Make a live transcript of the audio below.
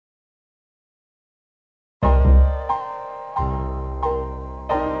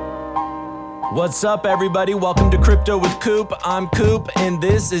What's up, everybody? Welcome to Crypto with Coop. I'm Coop, and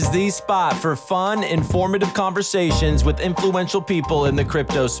this is the spot for fun, informative conversations with influential people in the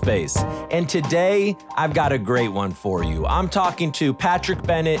crypto space. And today, I've got a great one for you. I'm talking to Patrick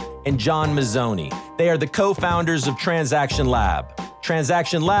Bennett and John Mazzoni. They are the co-founders of Transaction Lab.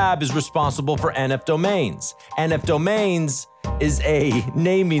 Transaction Lab is responsible for NFDomains. NFDomains is a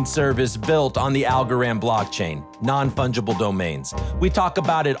naming service built on the Algorand blockchain, non-fungible domains. We talk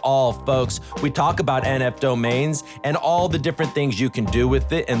about it all, folks. We talk about NFDomains and all the different things you can do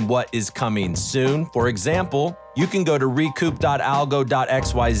with it and what is coming soon. For example, you can go to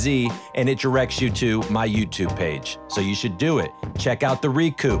recoup.algo.xyz and it directs you to my YouTube page. So you should do it. Check out the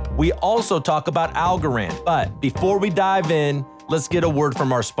Recoup. We also talk about Algorand. But before we dive in, let's get a word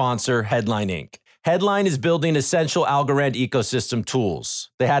from our sponsor, Headline Inc. Headline is building essential Algorand ecosystem tools.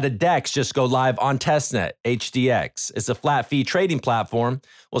 They had a DEX just go live on testnet, HDX. It's a flat fee trading platform.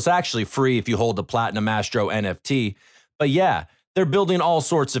 Well, it's actually free if you hold the Platinum Astro NFT. But yeah, they're building all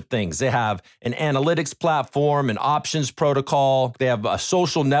sorts of things. They have an analytics platform, an options protocol. They have a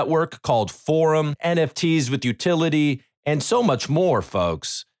social network called Forum, NFTs with utility, and so much more,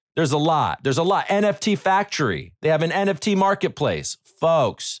 folks. There's a lot. NFT Factory. They have an NFT marketplace.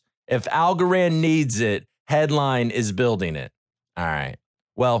 Folks, if Algorand needs it, Headline is building it. All right.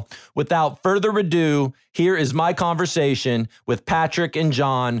 Well, without further ado, here is my conversation with Patrick and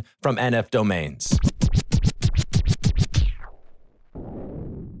John from NFDomains.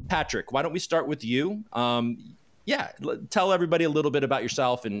 Patrick, why don't we start with you? Tell everybody a little bit about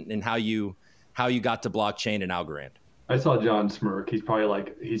yourself and how you got to blockchain and Algorand. I saw John smirk. He's probably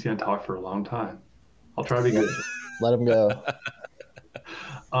like, he's going to talk for a long time. I'll try to be good. Let him go.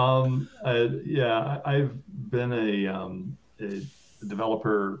 I've been a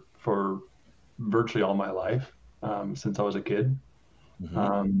developer for virtually all my life, since I was a kid.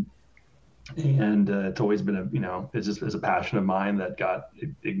 Mm-hmm. And it's always been it's a passion of mine that got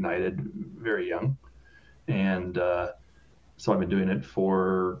ignited very young. And so I've been doing it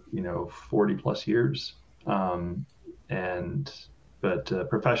for, 40 plus years. But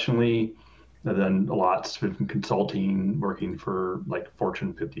professionally, I've done a lot from consulting, working for like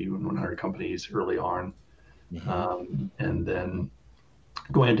Fortune 50 and 100 companies early on. Mm-hmm. And then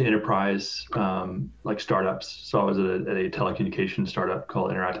going into enterprise, like startups. So I was at a telecommunications startup called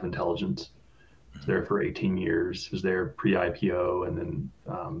Interactive Intelligence. I was there for 18 years. I was there pre-IPO and then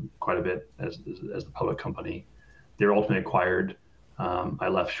quite a bit as the public company. They were ultimately acquired. I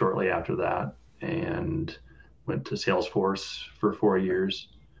left shortly after that and went to Salesforce for 4 years.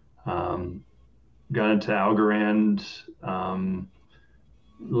 Got into Algorand about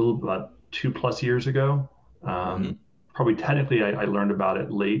 2+ years ago. Probably technically I learned about it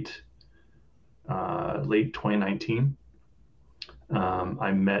late 2019.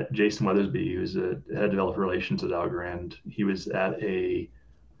 I met Jason Weathersby, who's a head of developer relations at Algorand. He was at a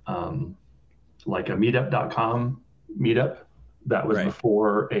meetup.com meetup that was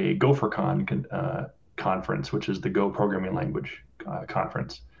before a GopherCon conference, which is the Go programming language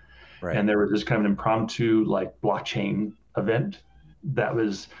conference. Right. And there was this kind of an impromptu blockchain event that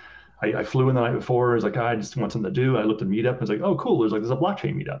was, I flew in the night before. I was like, I just want something to do. I looked at Meetup. I was like, oh, cool. There's a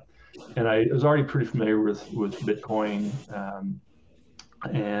blockchain meetup. And I was already pretty familiar with Bitcoin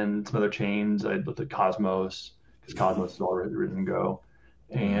and some other chains. I looked at Cosmos because Cosmos is already written in Go.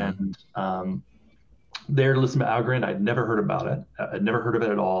 And there to listen to Algorand, I'd never heard about it. I'd never heard of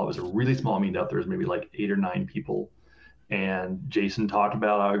it at all. It was a really small meetup. There was maybe 8 or 9 people. And Jason talked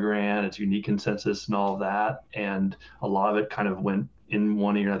about Algorand, its unique consensus and all of that. And a lot of it kind of went in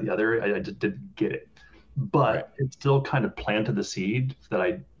one ear or the other. I just didn't get it. But it still kind of planted the seed that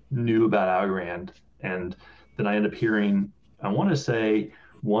I knew about Algorand. And then I ended up hearing, I want to say,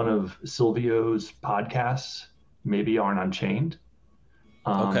 one of Silvio's podcasts, maybe Aren't Unchained.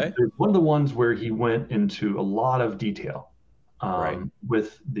 There's one of the ones where he went into a lot of detail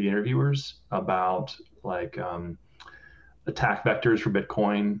with the interviewers about attack vectors for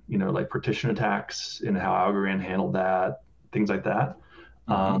Bitcoin, like partition attacks and how Algorand handled that, things like that.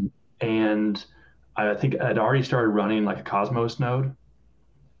 Mm-hmm. And I think I'd already started running a Cosmos node.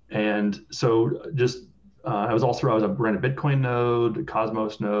 And so just, I ran a Bitcoin node, a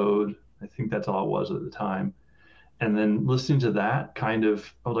Cosmos node. I think that's all it was at the time. And then listening to that I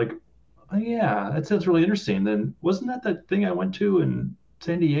was like, oh, yeah, that sounds really interesting. Then wasn't that thing I went to in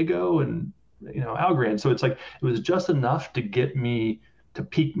San Diego and, Algorand? So it's it was just enough to get me to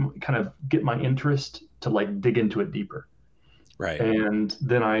get my interest to dig into it deeper. Right. And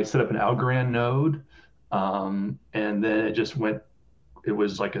then I set up an Algorand node. And then it just went it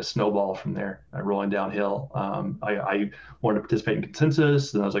was like a snowball from there, rolling downhill. I wanted to participate in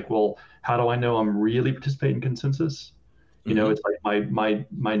consensus, and I was like, well, how do I know I'm really participating in consensus? It's like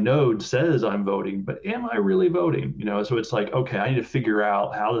my node says I'm voting, but am I really voting? So it's like, okay, I need to figure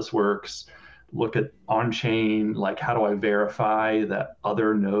out how this works. Look at on chain, like how do I verify that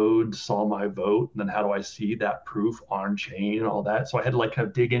other nodes saw my vote? And then how do I see that proof on chain and all that? So I had to like kind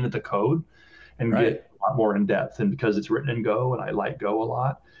of dig into the code and get a lot more in depth. And because it's written in Go and I like Go a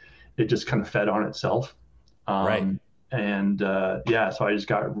lot, it just kind of fed on itself. And so I just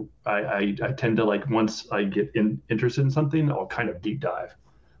I tend to, like, once I get interested in something, I'll kind of deep dive.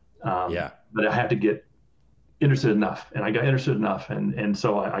 But I have to get interested enough, and I got interested enough, and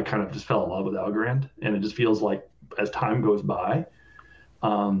so I kind of just fell in love with Algorand, and it just feels like as time goes by,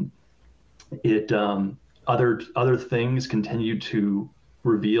 other things continue to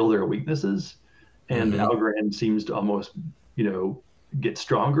reveal their weaknesses, and Algorand seems to almost get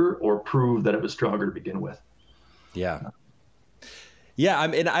stronger or prove that it was stronger to begin with. Yeah, I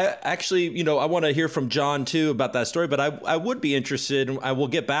mean, I actually, I want to hear from John too about that story, but I would be interested, and I will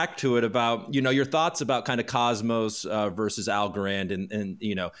get back to it, about, your thoughts about kind of Cosmos versus Algorand, and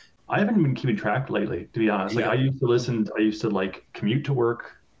I haven't been keeping track lately, to be honest. Like I used to like commute to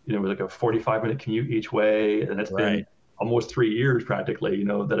work, with like a 45-minute commute each way, and it's been almost 3 years practically,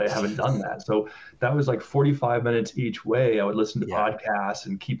 that I haven't done that. So that was like 45 minutes each way. I would listen to podcasts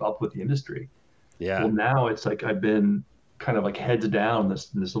and keep up with the industry. Well, now it's like I've been kind of like heads down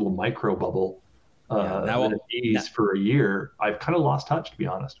this little micro bubble NFTs for a year. I've kind of lost touch, to be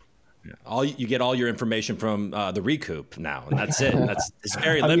honest. You get all your information from the Recoup now, and that's it. It's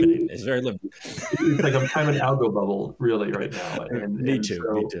very limited. It's very limited. It's like I'm kind of an algo bubble really right now. Me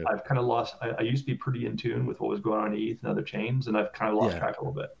too. So I've kind of lost. I used to be pretty in tune with what was going on in ETH and other chains, and I've kind of lost track a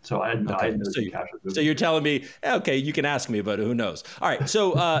little bit. So I had no So you're telling me, okay, you can ask me, but who knows? All right.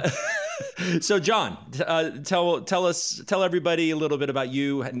 So so John, tell everybody a little bit about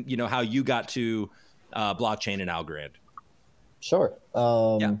you, and how you got to blockchain and Algorand. Sure.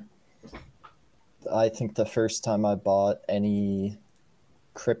 I think the first time I bought any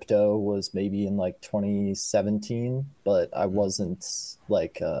crypto was maybe in like 2017, but I wasn't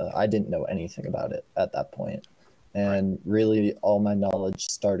like, I didn't know anything about it at that point. And really all my knowledge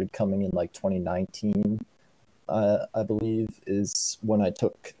started coming in like 2019, I believe, is when I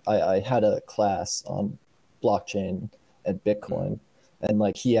had a class on blockchain and Bitcoin. And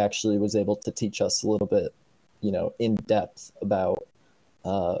like he actually was able to teach us a little bit, in depth about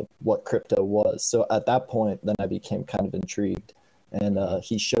what crypto was. So at that point, then I became kind of intrigued, and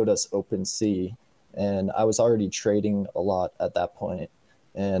he showed us OpenSea, and I was already trading a lot at that point,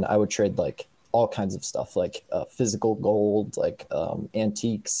 and I would trade like all kinds of stuff, like physical gold, like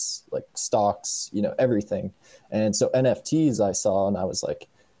antiques, like stocks, everything. And so NFTs I saw, and I was like,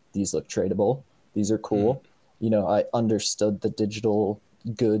 these look tradable. These are cool. I understood the digital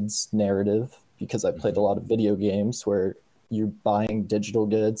goods narrative because I played a lot of video games where you're buying digital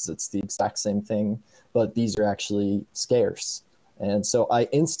goods. It's the exact same thing, but these are actually scarce. And so I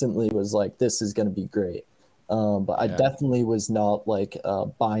instantly was like, this is going to be great. But I definitely was not like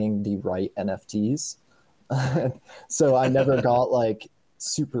buying the right NFTs. So I never got like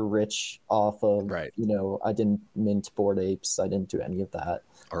super rich off of, I didn't mint Bored Apes. I didn't do any of that.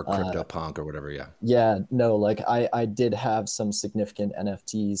 Or CryptoPunk or whatever, Yeah, no, like I did have some significant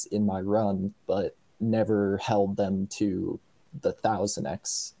NFTs in my run, but never held them to the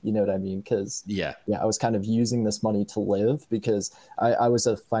 1000x, you know what I mean? Because I was kind of using this money to live, because I was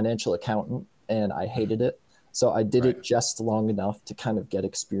a financial accountant and I hated it. So I did it just long enough to kind of get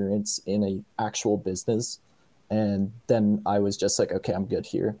experience in a actual business. And then I was just like, okay, I'm good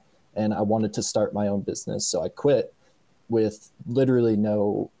here. And I wanted to start my own business. So I quit with literally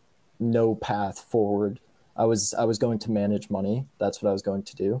no path forward. I was going to manage money. That's what I was going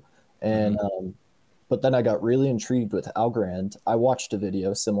to do. And but then I got really intrigued with Algorand. I watched a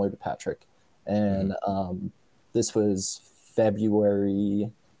video similar to Patrick, and this was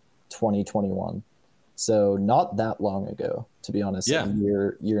February 2021. So not that long ago, to be honest, a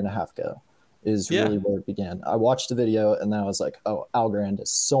year and a half ago is really where it began. I watched a video and then I was like, oh, Algorand is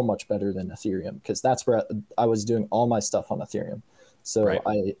so much better than Ethereum, because that's where I was doing all my stuff on Ethereum. So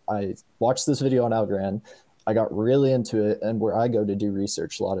I watched this video on Algorand. I got really into it, and where I go to do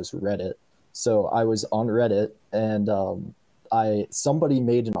research a lot is Reddit. So I was on Reddit, and somebody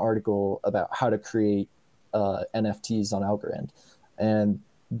made an article about how to create NFTs on Algorand, and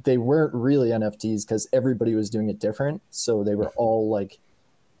they weren't really NFTs because everybody was doing it different. So they were all like,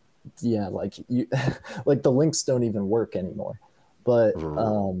 like you, like the links don't even work anymore. But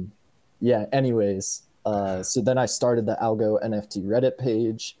anyways, So then I started the Algo NFT Reddit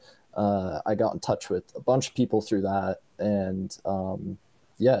page. I got in touch with a bunch of people through that, and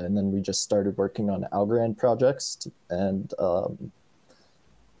and then we just started working on Algorand projects. And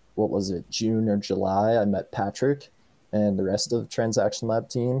what was it, June or July? I met Patrick and the rest of the Transaction Lab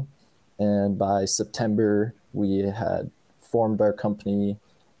team, and by September we had formed our company,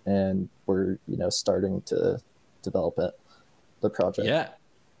 and we're starting to develop the project. Yeah.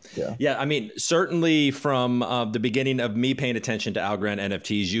 I mean, certainly from the beginning of me paying attention to Algorand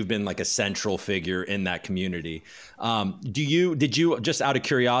NFTs, you've been like a central figure in that community. Did you just out of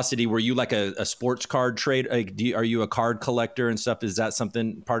curiosity, were you like a sports card trade? Like, are you a card collector and stuff? Is that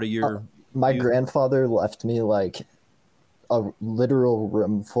something part of your? My grandfather left me like a literal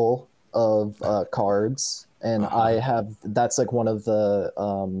room full of cards, and that's like one of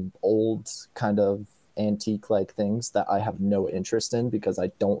the old kind of antique like things that I have no interest in because I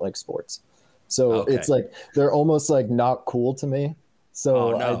don't like sports. So it's like they're almost like not cool to me.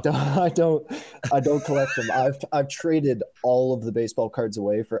 So I don't collect them. I've traded all of the baseball cards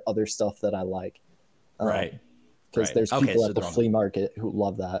away for other stuff that I like. Because there's people at the flea market who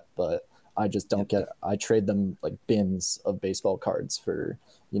love that, but I just don't get it. I trade them like bins of baseball cards for,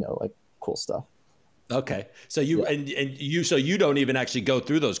 like cool stuff. Okay. So you so you don't even actually go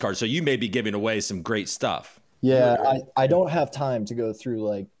through those cards. So you may be giving away some great stuff. Yeah, I don't have time to go through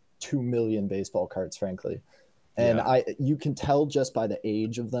like 2 million baseball cards, frankly. And you can tell just by the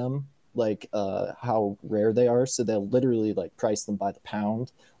age of them, like how rare they are. So they'll literally like price them by the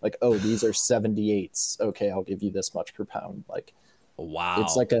pound. Like, oh, these are 78s. Okay, I'll give you this much per pound. Like, wow.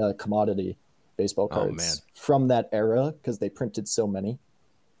 It's like a commodity, baseball cards from that era because they printed so many.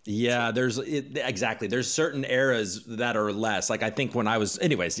 Yeah, exactly. There's certain eras that are less. Like I think when I was,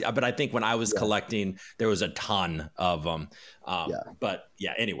 but I think when I was collecting, there was a ton of them. But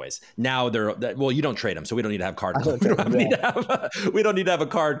anyways, now you don't trade them, so we don't need to have we don't need to have a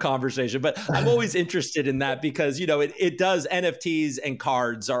card conversation. But I'm always interested in that because it does. NFTs and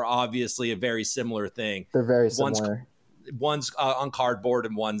cards are obviously a very similar thing. They're very similar. One's on cardboard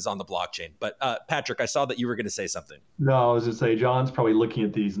and one's on the blockchain. But Patrick, I saw that you were going to say something. No, I was just saying, John's probably looking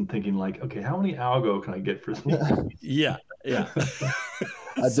at these and thinking like, okay, how many algo can I get for these? Yeah.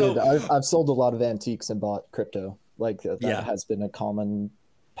 I've sold a lot of antiques and bought crypto. Like that has been a common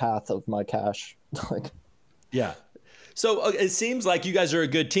path of my cash. So it seems like you guys are a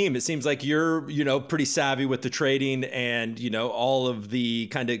good team. It seems like you're, pretty savvy with the trading and, all of the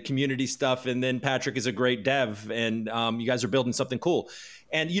kind of community stuff. And then Patrick is a great dev and you guys are building something cool.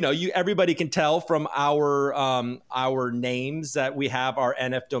 And, everybody can tell from our names that we have our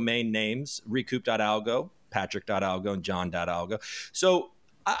NF domain names, recoup.algo, patrick.algo, and john.algo. So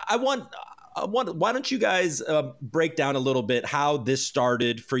why don't you guys break down a little bit how this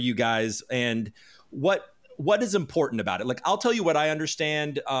started for you guys and what is important about it? Like, I'll tell you what I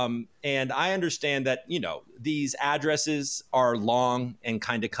understand. And I understand that, these addresses are long and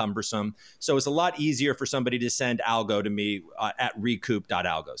kind of cumbersome. So it's a lot easier for somebody to send algo to me at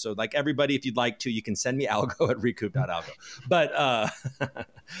recoup.algo. So like everybody, if you'd like to, you can send me algo at recoup.algo.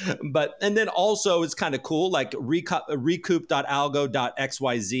 But and then also it's kind of cool, like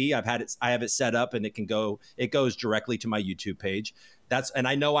recoup.algo.xyz. I have it set up and it goes directly to my YouTube page. And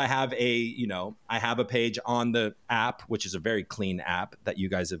I know I have I have a page on the app, which is a very clean app that you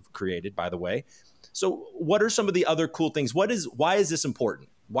guys have created, by the way. So what are some of the other cool things? Why is this important?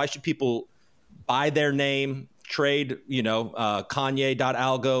 Why should people buy their name, trade,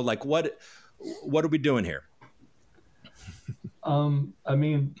 Kanye.algo? Like what are we doing here? I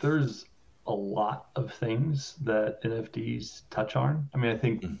mean, there's a lot of things that NFTs touch on. I mean, I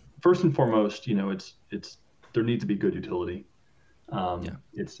think first and foremost, it's there needs to be good utility.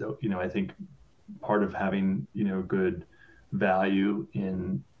 It's so, I think part of having, good value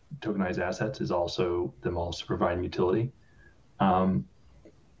in tokenized assets is also them also providing utility.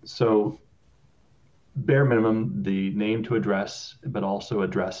 So bare minimum, the name to address, but also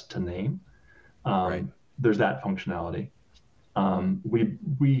address to name. There's that functionality.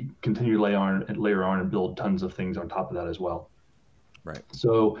 We continue to layer on and build tons of things on top of that as well. Right.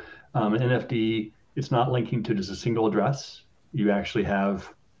 So an NFT, it's not linking to just a single address. You actually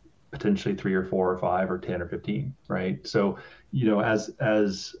have potentially 3 or 4 or 5 or 10 or 15, right? So, as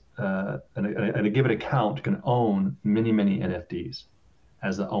a given account can own many NFDs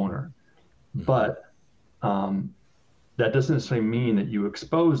as the owner, but that doesn't necessarily mean that you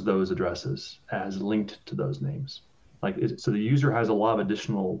expose those addresses as linked to those names. So the user has a lot of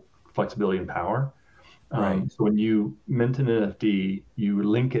additional flexibility and power. So when you mint an NFT, you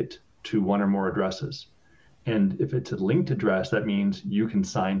link it to one or more addresses. And if it's a linked address, that means you can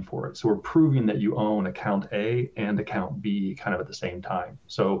sign for it. So we're proving that you own account A and account B kind of at the same time.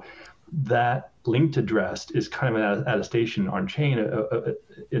 So that linked address is kind of an attestation on chain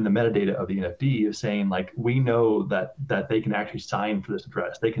in the metadata of the NFD of saying, like, we know that they can actually sign for this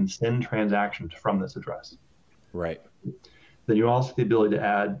address. They can send transactions from this address. Right. Then you also have the ability to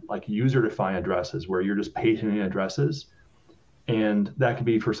add like user-defined addresses where you're just pasting in addresses. And that could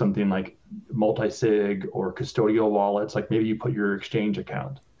be for something like multi-sig or custodial wallets. Like maybe you put your exchange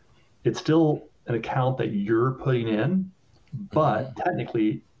account. It's still an account that you're putting in, but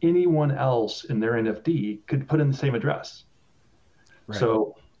technically anyone else in their NFD could put in the same address. Right.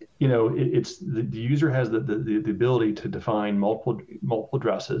 So, it's the user has the ability to define multiple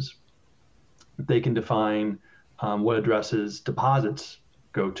addresses. They can define what addresses deposits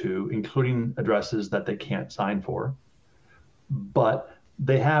go to, including addresses that they can't sign for. But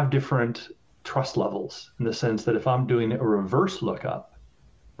they have different trust levels in the sense that if I'm doing a reverse lookup,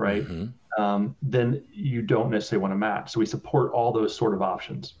 right, then you don't necessarily want to match. So we support all those sort of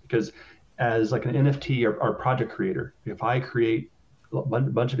options because as like an NFT or project creator, if I create a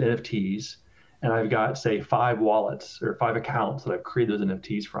bunch of NFTs and I've got, say, 5 wallets or 5 accounts that I've created those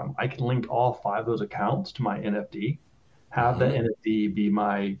NFTs from, I can link all 5 of those accounts to my NFT, have that NFT be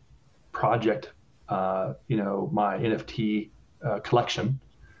my project, my NFT collection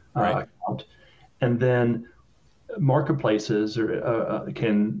account, and then marketplaces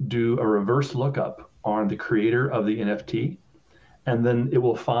can do a reverse lookup on the creator of the NFT, and then it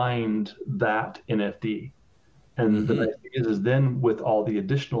will find that NFT. And the nice thing is then with all the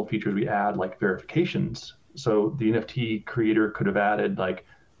additional features we add, like verifications. So the NFT creator could have added, like,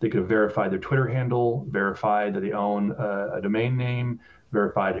 they could have verified their Twitter handle, verified that they own a domain name,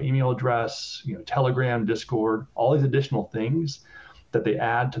 verified an email address, Telegram, Discord, all these additional things that they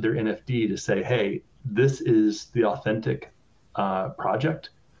add to their NFT to say, hey, this is the authentic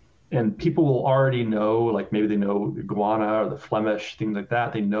project. And people will already know, like maybe they know the Guana or the Flemish, things like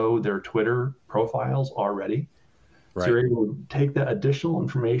that. They know their Twitter profiles already. Right. So you're able to take that additional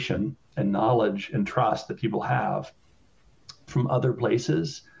information and knowledge and trust that people have from other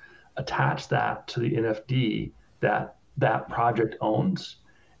places, attach that to the NFD that project owns,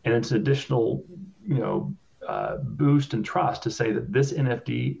 and it's an additional, boost and trust to say that this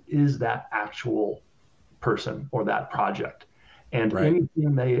NFD is that actual person or that project, and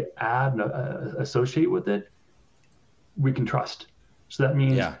anything they add and associate with it, we can trust. So that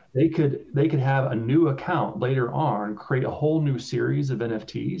means they could have a new account later on, create a whole new series of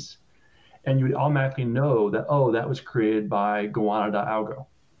NFTs, and you would automatically know that, oh, that was created by Guana.algo,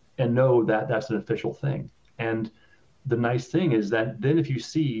 and know that that's an official thing. And the nice thing is that then if you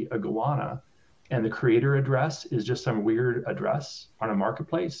see a Guana and the creator address is just some weird address on a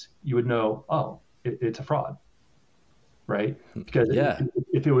marketplace, you would know, oh, it's a fraud, right? Because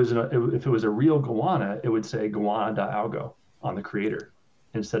if it was a real Guana, it would say Guana.algo on the creator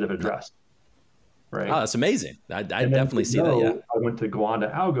instead of address, right? Oh, that's amazing. I definitely see that. Yeah, I went to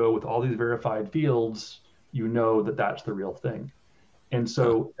Guana.algo with all these verified fields. You know that that's the real thing. And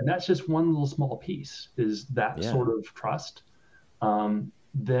so, and that's just one little small piece, is that sort of trust.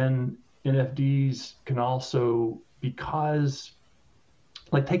 Then NFDs can also, because,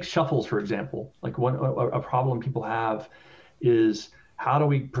 like, take shuffles, for example. Like a problem people have is, how do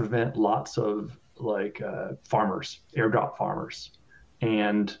we prevent lots of farmers, airdrop farmers,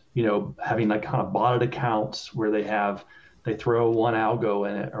 and, having like kind of botted accounts where they throw one algo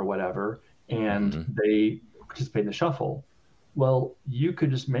in it or whatever, and they participate in the shuffle. Well, you could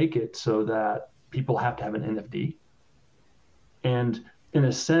just make it so that people have to have an NFD. And in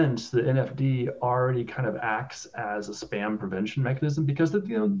a sense, the NFD already kind of acts as a spam prevention mechanism, because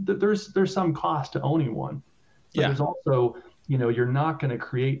there's some cost to owning one. But there's also, you're not going to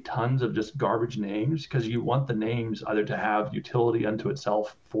create tons of just garbage names, because you want the names either to have utility unto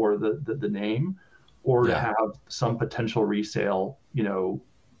itself for the name, or to have some potential resale,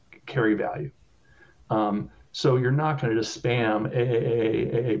 carry value. So you're not going to just spam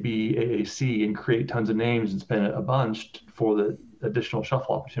AAA, AAB, AAC and create tons of names and spend a bunch for the additional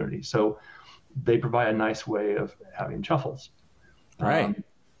shuffle opportunity. So they provide a nice way of having shuffles. Right.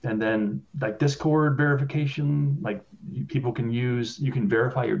 And then like Discord verification, like you can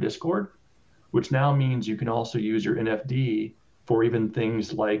verify your Discord, which now means you can also use your NFD for even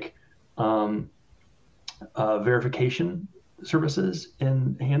things like verification services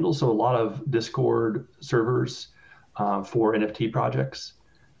and handles. So a lot of Discord servers for NFT projects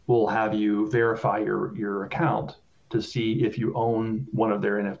will have you verify your account to see if you own one of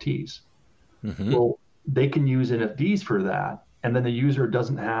their NFTs. Well, they can use NFDs for that, And then the user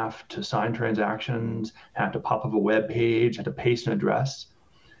doesn't have to sign transactions, have to pop up a web page, have to paste an address.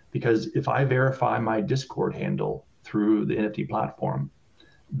 Because if I verify my Discord handle through the NFT platform,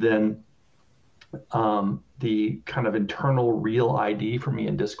 then the kind of internal real ID for me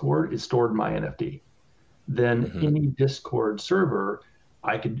in Discord is stored in my NFT. Then any Discord server,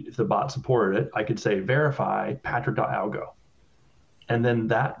 I could, if the bot supported it, I could say verify patrick.algo. And then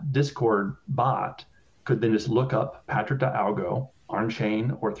that Discord bot could then just look up patrick.algo on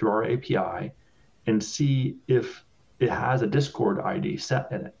chain or through our API and see if it has a Discord ID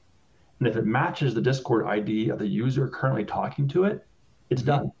set in it. And if it matches the Discord ID of the user currently talking to it, it's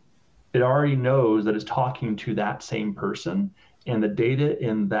done. It already knows that it's talking to that same person, and the data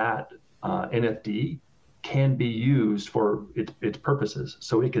in that NFD can be used for its purposes.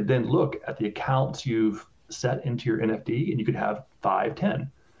 So it could then look at the accounts you've set into your NFT, and you could have 5,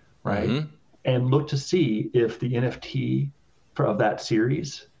 10, right? And look to see if the NFT of that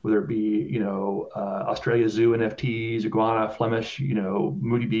series, whether it be, Australia Zoo NFTs, Iguana, Flemish,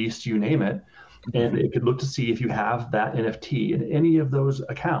 Moody Beast, you name it. And it could look to see if you have that NFT in any of those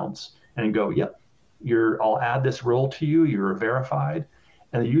accounts and go, yep, I'll add this role to you, you're verified.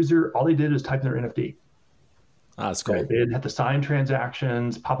 And the user, all they did is type in their NFT. That's cool. Right? They didn't have to sign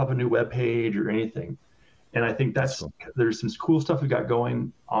transactions, pop up a new web page or anything. And I think that's cool. There's some cool stuff we got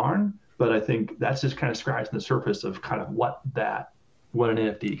going on, but I think that's just kind of scratching the surface of kind of what an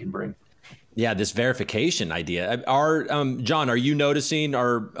NFT can bring. Yeah, this verification idea. John, are you noticing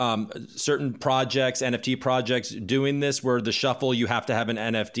certain projects, NFT projects, doing this where the shuffle, you have to have an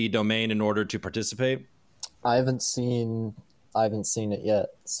NFT domain in order to participate? I haven't seen it yet.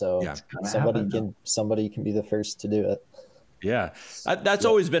 So yeah, somebody can be the first to do it. Yeah, that's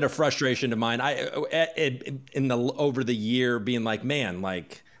always been a frustration of mine. Over the year, being like, man,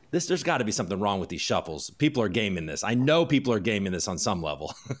 like this, there's got to be something wrong with these shuffles. People are gaming this. I know people are gaming this on some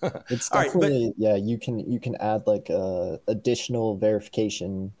level. It's definitely, you can add like additional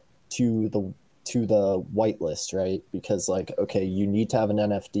verification to the whitelist, right? Because like, okay, you need to have an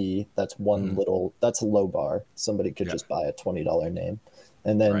NFD. That's that's a low bar. Somebody could just buy a $20 name,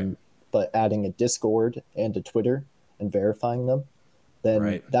 and then but adding a Discord and a Twitter and verifying them,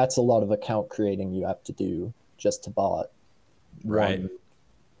 then that's a lot of account creating you have to do just to bot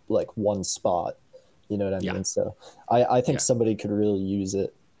one spot. You know what I mean? So I think somebody could really use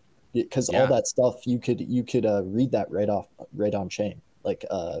it, because all that stuff you could read that right on chain, like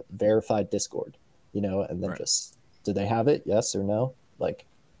verified Discord, and then just, do they have it? Yes or no? Like,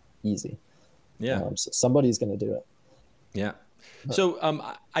 easy. Yeah. So somebody's going to do it. Yeah. So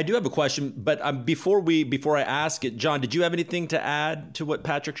I do have a question, but before I ask it, John, did you have anything to add to what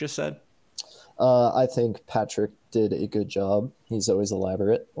Patrick just said? I think Patrick did a good job. He's always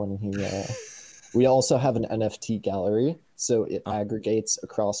elaborate when he. We also have an NFT gallery, so it aggregates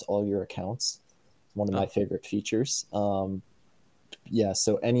across all your accounts. One of my favorite features. So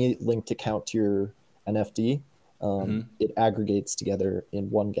any linked account to your NFT, it aggregates together in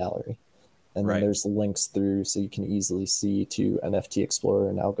one gallery. And then there's links through, so you can easily see to NFT Explorer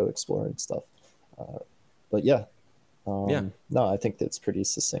and Algo Explorer and stuff. No, I think that's pretty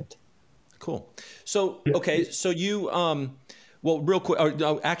succinct. Cool. So, okay, so you, well, real quick,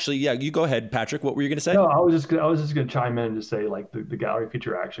 you go ahead, Patrick. What were you going to say? No, I was just going to chime in and just say, like, the gallery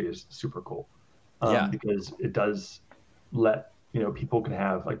feature actually is super cool. Because it does let, people can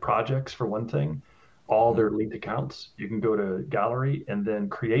have like projects for one thing, all their linked accounts. You can go to gallery and then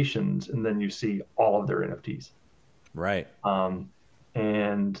creations, and then you see all of their NFTs. Right.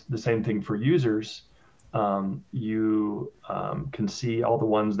 And the same thing for users. You can see all the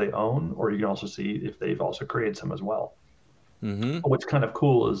ones they own, or you can also see if they've also created some as well. What's kind of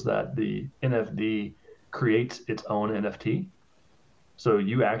cool is that the NFD creates its own NFT. So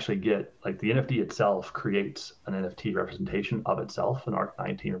you actually get, like, the NFT itself creates an NFT representation of itself, an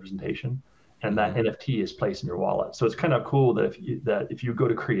ARC-19 representation. And that NFT is placed in your wallet. So it's kind of cool that if you go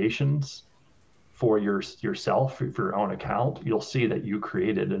to creations for yourself, for your own account, you'll see that you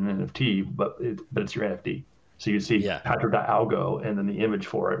created an NFT, but it's your NFT. So you see Patrick.algo, and then the image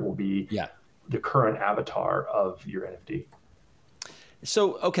for it will be the current avatar of your NFT.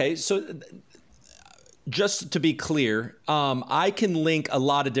 So, okay. So just to be clear, I can link a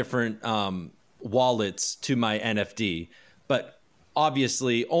lot of different wallets to my NFT, but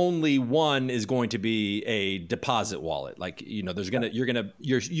obviously only one is going to be a deposit wallet. Like,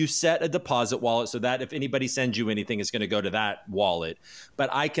 you set a deposit wallet so that if anybody sends you anything, it's going to go to that wallet. But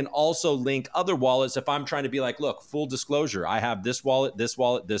I can also link other wallets if I'm trying to be like, look, full disclosure, I have this wallet, this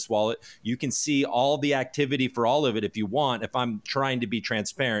wallet, this wallet. You can see all the activity for all of it if you want, if I'm trying to be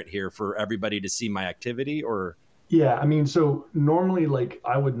transparent here for everybody to see my activity, or Yeah, I mean, so normally, like,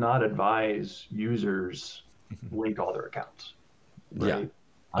 I would not advise users link all their accounts, Yeah. right?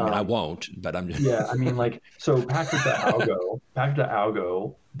 I mean, I won't, but I'm just. Yeah, I mean, like, so package.algo,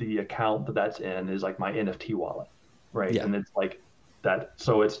 the account that's in is like my NFT wallet, right? Yeah. And it's like that.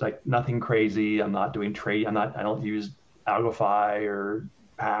 So it's like nothing crazy. I'm not doing trade. I don't use AlgoFi or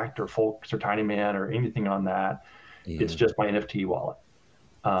Pact or Folks or TinyMan or anything on that. It's just my NFT wallet.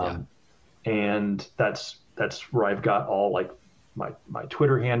 And that's where I've got all like my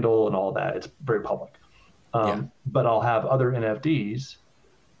Twitter handle and all that. It's very public. But I'll have other NFDs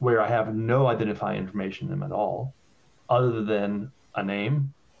where I have no identifying information in them at all, other than a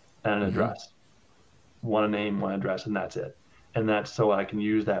name and an address. One name, one address, and that's it. And that's so I can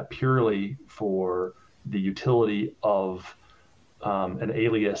use that purely for the utility of an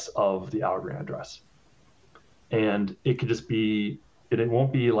alias of the Algorand address. And it could just be, it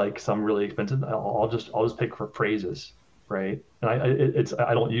won't be like some really expensive. I'll just pick for phrases, right? And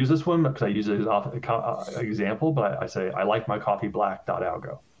I don't use this one because I use it as an example, but I say I like my coffee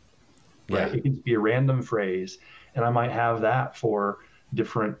black.algo. Right? It could be a random phrase, and I might have that for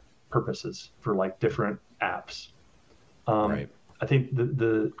different purposes, for like different apps. I think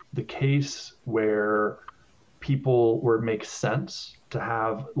the case where it makes sense to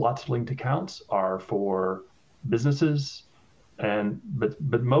have lots of linked accounts are for businesses,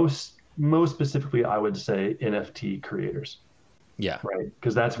 but most specifically, I would say NFT creators. Yeah. Right.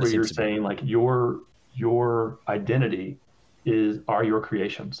 Because that's where you're saying like your identity are your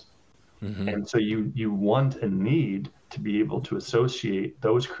creations. And so you want and need to be able to associate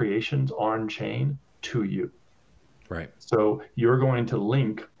those creations on chain to you. Right. So you're going to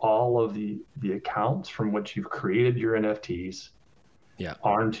link all of the accounts from which you've created your NFTs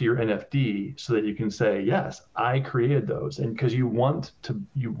onto your NFT so that you can say, yes, I created those. And because you want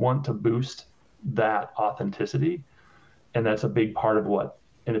to boost that authenticity. And that's a big part of what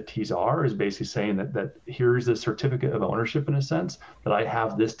NFTs are, is basically saying that here's the certificate of ownership, in a sense, that I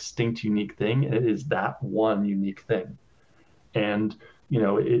have this distinct, unique thing, and it is that one unique thing. And,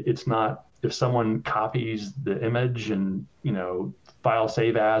 it's not, if someone copies the image and, file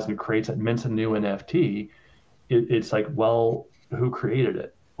save as and mints a new NFT, it's like, well, who created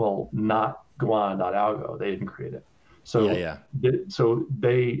it? Well, not Guan.algo. They didn't create it. So, so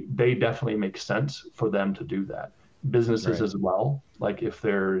they definitely make sense for them to do that. Businesses as well, like if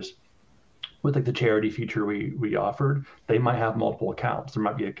there's with like the charity feature we offered, they might have multiple accounts. There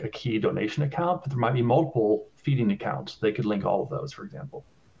might be a key donation account, but there might be multiple feeding accounts. They could link all of those, for example.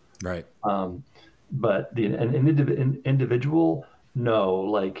 Right. But an individual, no,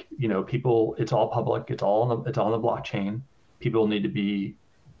 like, people, it's all public, it's all on the blockchain. People need to be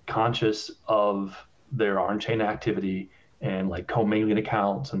conscious of their on-chain activity and like commingling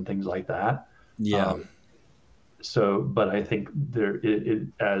accounts and things like that. So, but I think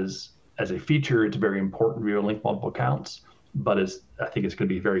as a feature, it's very important to be able to link multiple accounts. But I think it's going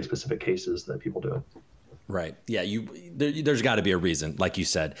to be very specific cases that people do it. Right. Yeah. There's got to be a reason, like you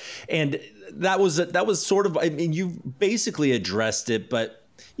said, and that was sort of. I mean, you basically addressed it, but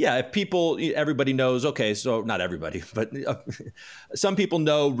yeah, if everybody knows. Okay, so not everybody, but some people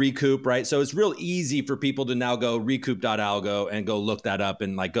know Recoup, right? So it's real easy for people to now go recoup.algo and go look that up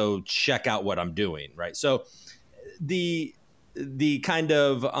and like go check out what I'm doing, right? So the kind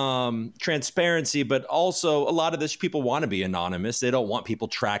of transparency, but also a lot of this, people want to be anonymous. They don't want people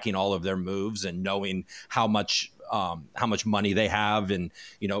tracking all of their moves and knowing how much money they have, and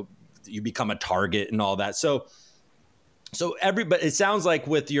you become a target and all that. So everybody, it sounds like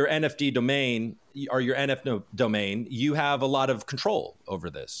with your NFT domain or your NFT domain, you have a lot of control over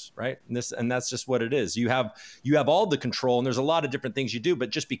this, right? And that's just what it is. You have all the control, and there's a lot of different things you do, but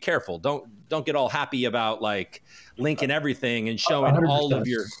just be careful. Don't get all happy about like linking everything and showing 100%. All of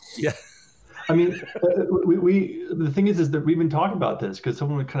your. Yeah. I mean, the thing is that we've been talking about this because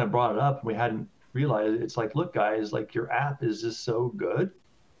someone kind of brought it up and we hadn't realized it. It's like, look, guys, like your app is just so good.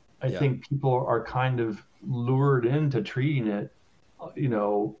 I think people are kind of lured into treating it,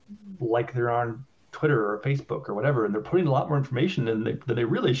 like they're on Twitter or Facebook or whatever, and they're putting a lot more information than they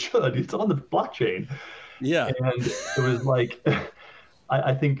really should. It's on the blockchain. Yeah. And it was like,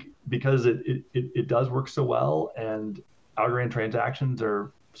 I think because it does work so well and Algorand transactions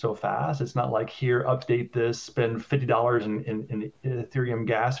are so fast, it's not like here, update this, spend $50 in Ethereum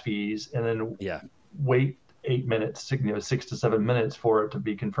gas fees, and then wait 8 minutes, 6 to 7 minutes for it to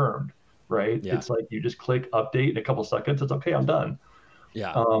be confirmed, right? Yeah. It's like you just click update in a couple seconds. It's okay, I'm done.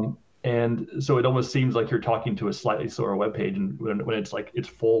 Yeah. And so it almost seems like you're talking to a slightly slower web page, and when it's like it's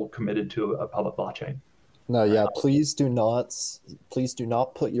full committed to a public blockchain. No, yeah. Please do not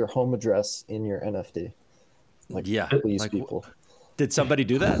put your home address in your NFT. Like, yeah, please, like, people. Did somebody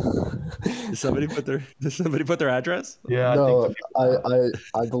do that? Did somebody put their address? Yeah, No,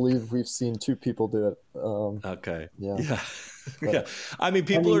 I believe we've seen 2 people do it. Okay. Yeah. Yeah. I mean,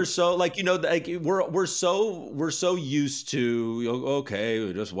 people are so like, like we're so used to,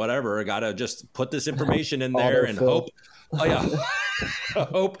 okay, just whatever. I gotta just put this information in there and hope. Oh yeah.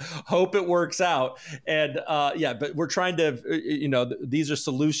 hope it works out. And but we're trying to, these are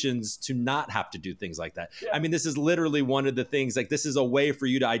solutions to not have to do things like that. Yeah. I mean, this is literally one of the things, like, this is a way for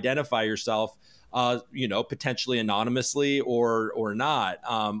you to identify yourself, potentially anonymously or not,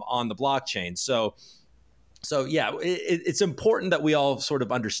 on the blockchain. So yeah, it's important that we all sort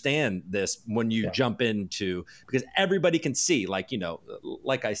of understand this when you jump into, because everybody can see, like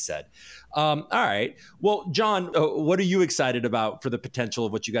I said. All right. Well, John, what are you excited about for the potential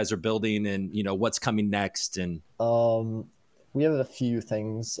of what you guys are building and, what's coming next? And we have a few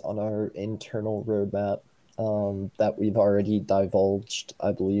things on our internal roadmap that we've already divulged,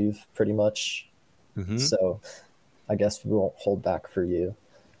 I believe, pretty much. Mm-hmm. So I guess we won't hold back for you.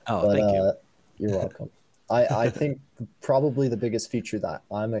 Oh, thank you. You're welcome. I think probably the biggest feature that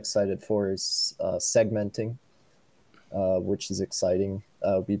I'm excited for is segmenting, which is exciting.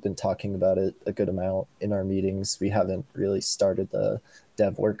 We've been talking about it a good amount in our meetings. We haven't really started the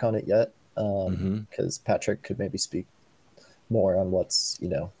dev work on it yet, because Patrick could maybe speak more on what's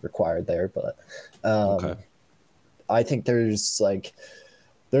required there. But okay. I think there's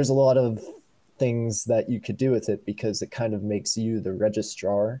a lot of things that you could do with it, because it kind of makes you the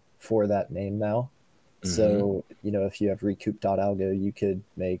registrar for that name now. So, if you have recoup.algo, you could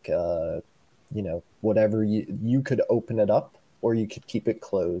make, whatever you could open it up, or you could keep it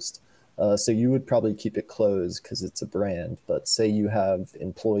closed. So you would probably keep it closed because it's a brand. But say you have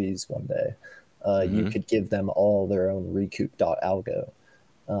employees one day, you could give them all their own recoup.algo,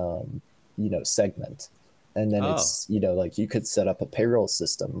 segment. And then it's, like you could set up a payroll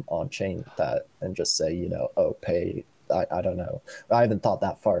system on chain with that and just say, pay. I don't know. I haven't thought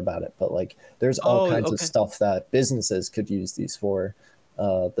that far about it, but like there's all kinds of stuff that businesses could use these for,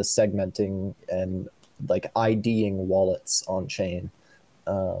 the segmenting and like IDing wallets on chain.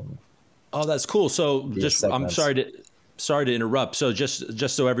 That's cool. So just segments. I'm sorry to interrupt. So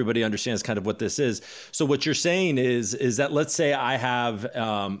just so everybody understands kind of what this is. So what you're saying is that, let's say I have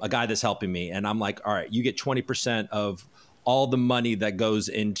a guy that's helping me, and I'm like, all right, you get 20% of all the money that goes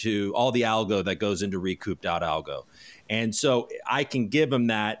into all the algo that goes into recoup.algo. And so I can give him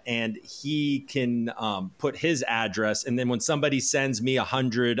that, and he can put his address. And then when somebody sends me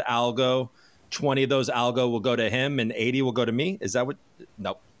 100 algo, 20 of those algo will go to him and 80 will go to me. Is that what?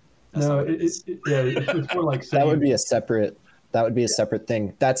 Nope. No, it's more like saying, that would be a separate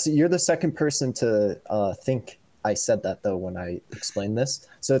thing. You're the second person to think I said that, though, when I explained this.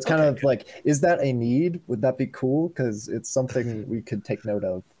 So it's kind of like, is that a need? Would that be cool? Because it's something we could take note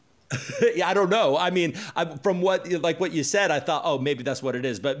of. Yeah, I don't know. I mean, from what you said, I thought, maybe that's what it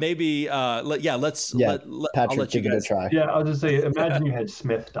is. But maybe, Patrick, I'll let you give it a try. Yeah, I'll just say, imagine you had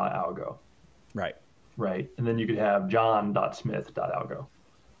smith.algo. Right. And then you could have john.smith.algo.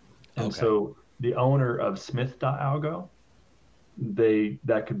 And so the owner of smith.algo,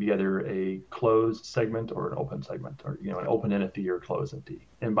 that could be either a closed segment or an open segment, or an open NFT or a closed NFT.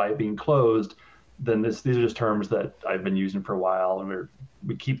 And by it being closed, then these are just terms that I've been using for a while, and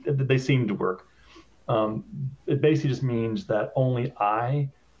they seem to work. It basically just means that only I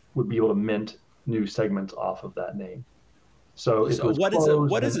would be able to mint new segments off of that name. So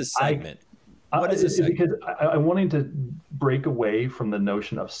what is a segment? Because I'm wanting to break away from the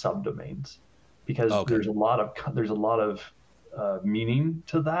notion of subdomains, because there's a lot of meaning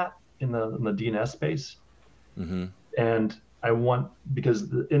to that in the DNS space, and because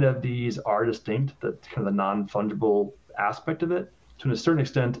the NFDs are distinct, the kind of the non-fungible aspect of it. To a certain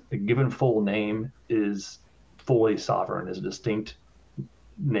extent, a given full name is fully sovereign, is a distinct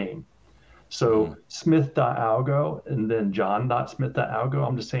name. So smith.algo and then john.smith.algo,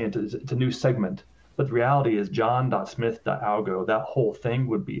 I'm just saying it's a new segment. But the reality is john.smith.algo, that whole thing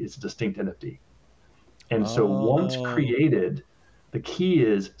it's a distinct NFT. And so once created, the key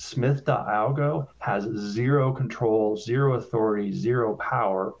is smith.algo has zero control, zero authority, zero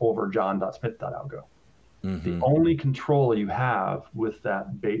power over john.smith.algo. The only control you have with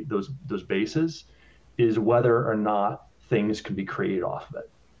those bases is whether or not things can be created off of it.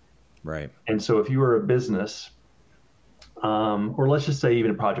 Right. And so if you were a business, or let's just say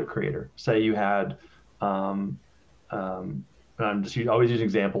even a project creator, say you had, I'm just always use an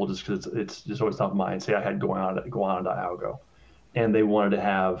example just because it's just always top of mind. Say I had goan.algo, and they wanted to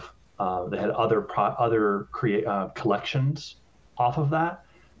have, they had other collections off of that,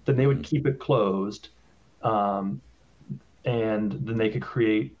 then they would keep it closed. and then they could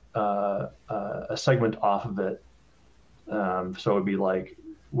create a segment off of it. So it'd be like,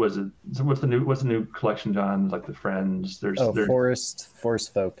 what's the new collection, John? Like the Friends. There's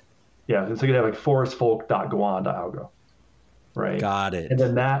Forest Folk. Yeah, so you could have like forestfolk.goon.algo, right? Got it. And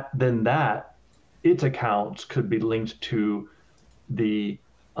then that its accounts could be linked to the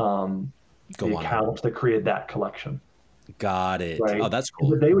accounts that created that collection. Got it. Right? Oh, that's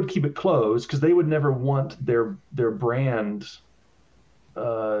cool. But they would keep it closed because they would never want their brand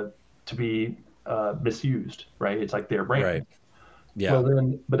to be misused, right? It's like their brand. Right. Yeah.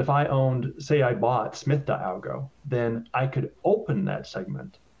 Well, but if I bought Smith.algo, then I could open that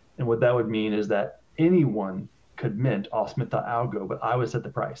segment. And what that would mean is that anyone could mint off Smith.algo, but I would set the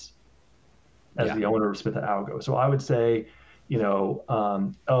price as the owner of Smith.algo. So I would say,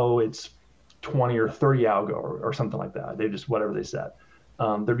 it's 20 or 30 algo or something like that. They just, whatever they set.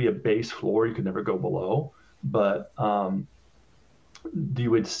 There'd be a base floor you could never go below, but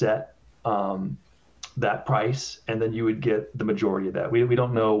you would set that price, and then you would get the majority of that. We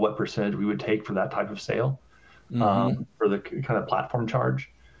don't know what percentage we would take for that type of sale, for the kind of platform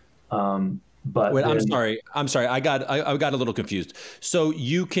charge. But wait, I'm sorry. I got a little confused. So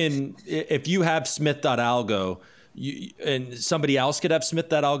you can, if you have Smith.algo, and somebody else could have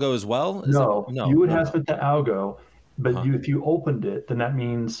Smith.algo as well? No, you would have Smith.algo, but if you opened it, then that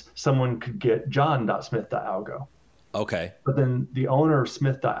means someone could get John.Smith.algo. Okay. But then the owner of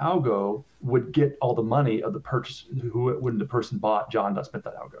Smith.algo would get all the money of the purchase when the person bought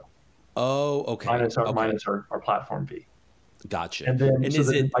John.Smith.algo. Oh, okay. Minus our platform fee. Gotcha. And then is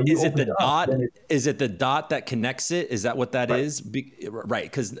it the dot that connects it? Is that what that is?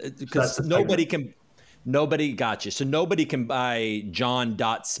 Right. Because nobody can gotcha. So nobody can buy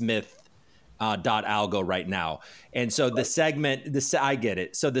John.Smith.algo right now. And so the segment, I get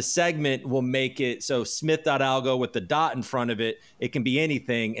it. So the segment will make it so Smith.algo with the dot in front of it, it can be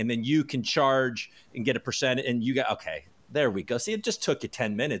anything. And then you can charge and get a percent. And you got, okay, there we go. See, it just took you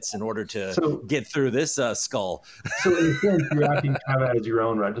 10 minutes in order to get through this skull. So in a sense, you're acting kind of as your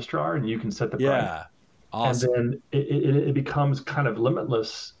own registrar, and you can set the price. Yeah, awesome. And then it becomes kind of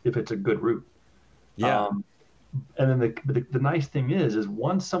limitless if it's a good route. Yeah. And then the nice thing is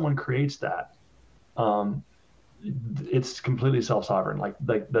once someone creates that, it's completely self-sovereign. Like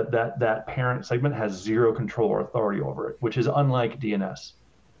that parent segment has zero control or authority over it, which is unlike DNS.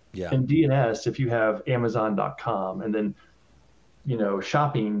 Yeah. In DNS, if you have Amazon.com and then,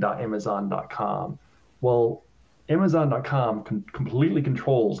 shopping.amazon.com, well, Amazon.com completely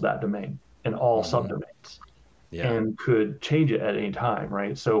controls that domain and all subdomains, and could change it at any time,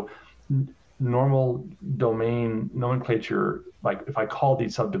 right? So normal domain nomenclature, like if I call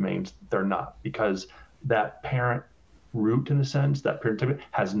these subdomains, they're not, because that parent root, in a sense, that parent segment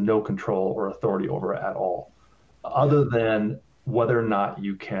has no control or authority over it at all, other than whether or not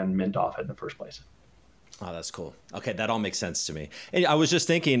you can mint off it in the first place. Oh, that's cool. Okay, that all makes sense to me. And I was just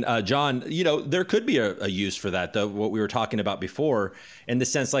thinking, John, there could be a use for that, though, what we were talking about before, in the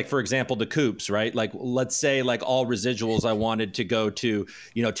sense, like, for example, the coops, right? Like, let's say, like, all residuals I wanted to go to,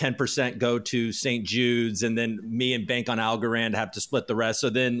 10% go to St. Jude's, and then me and Bank on Algorand have to split the rest. So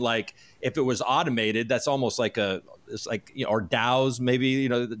then, like, if it was automated, that's almost like or DAOs, maybe,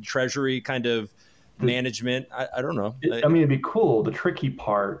 the treasury kind of management. I don't know. It'd be cool. The tricky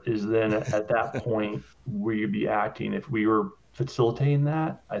part is then at that point we'd be acting, if we were facilitating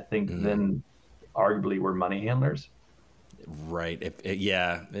that, I think then arguably we're money handlers. Right. If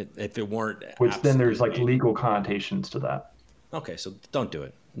it weren't, which then there's like legal connotations to that. Okay, so don't do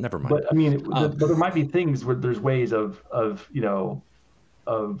it. Never mind. But but there might be things where there's ways of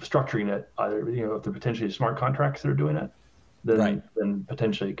structuring it. Either if they're potentially smart contracts that are doing it, then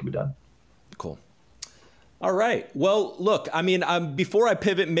potentially it can be done. Cool. All right. Well, look, before I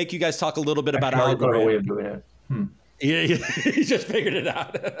pivot and make you guys talk a little bit about Algorand. Way of doing it. Yeah, you just figured it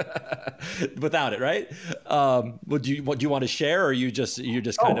out without it, right? Do you want to share, or are you just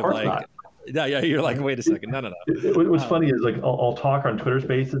kind of like, not. Yeah, you're like, wait a second, no. What's funny is like I'll talk on Twitter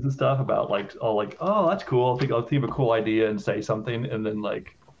Spaces and stuff about oh, that's cool. I'll think of a cool idea and say something, and then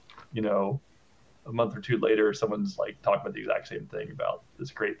a month or two later, someone's like talking about the exact same thing about this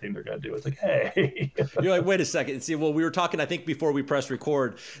great thing they're going to do. It's like, hey. You're like, wait a second. See, well, we were talking, I think, before we pressed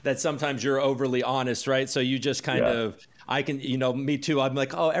record, that sometimes you're overly honest, right? So you just kind of, I can, me too. I'm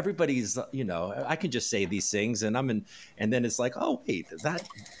like, oh, everybody's, I can just say these things, and and then it's like, oh, wait, and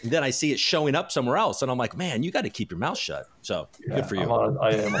then I see it showing up somewhere else, and I'm like, man, you got to keep your mouth shut. So good for you.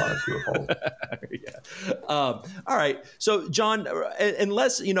 I am honest to a fault. All right. So John,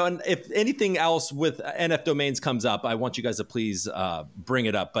 unless, and if anything else with NFDomains comes up, I want you guys to please bring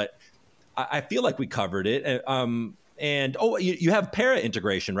it up. But I feel like we covered it. And you have Para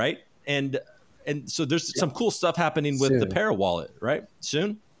integration, right? And so there's some cool stuff happening with the Para wallet, right?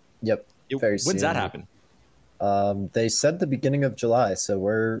 Soon? Yep. Very soon. When's that happen? They said the beginning of July, so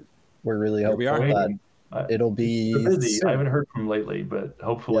we're really hopeful that it'll be busy. I haven't heard from them lately, but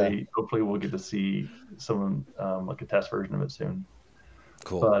hopefully we'll get to see someone like a test version of it soon.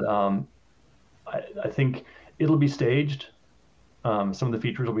 Cool. But I think it'll be staged. Some of the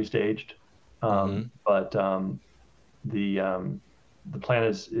features will be staged, but the plan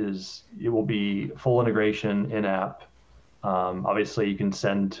is it will be full integration in app. Obviously, you can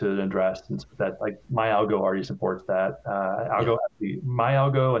send to an address, and that like MyAlgo already supports that.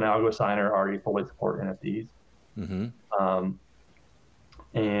 MyAlgo and Algo Signer already fully support NFDs,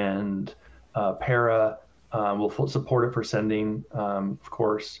 and Para will support it for sending, of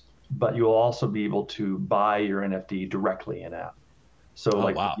course. But you will also be able to buy your NFT directly in app.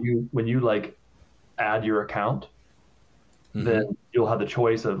 So when you like add your account, then you'll have the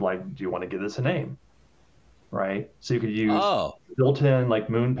choice of like, do you want to give this a name? Right. So you could use built-in like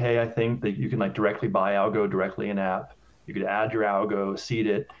MoonPay, I think, that you can like directly buy Algo directly in app. You could add your Algo, seed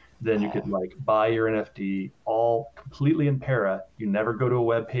it, then you could like buy your NFT all completely in Para. You never go to a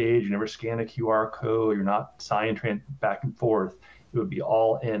web page, you never scan a QR code, you're not signing back and forth. It would be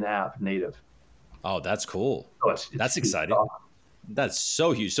all in app native. Oh, that's cool. So that's exciting. Awesome. That's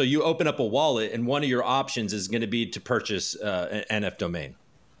so huge. So you open up a wallet, and one of your options is going to be to purchase an NF domain.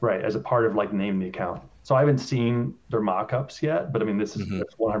 Right, as a part of like name the account. So I haven't seen their mock-ups yet, but I mean, this is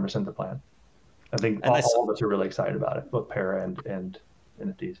that's 100% the plan. I think all of us are really excited about it, both Para and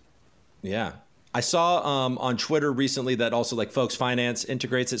NFTs. Yeah. I saw on Twitter recently that also like Folks Finance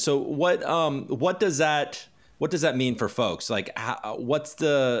integrates it. So what does that mean for folks? Like what's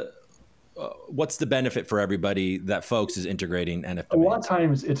the benefit for everybody that Folks is integrating NFT? A lot of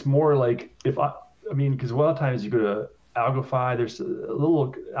times it's more like because a lot of times you go to AlgoFi, there's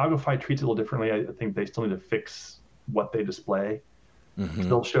AlgoFi treats it a little differently. I think they still need to fix what they display.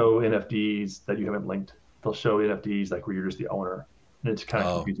 They'll show NFDs that you haven't linked. They'll show NFDs like where you're just the owner. And it's kind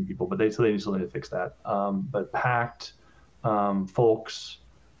of confusing people, but they still need to fix that. But Pact, Folks,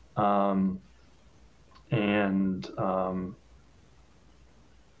 and I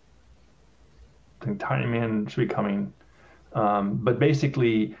think Tiny Man should be coming. But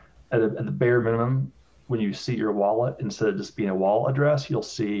basically, at the bare minimum, when you see your wallet, instead of just being a wallet address, you'll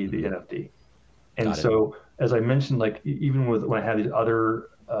see the NFT. And so, as I mentioned, like even when I have these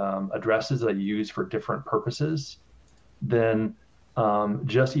other addresses that I use for different purposes, then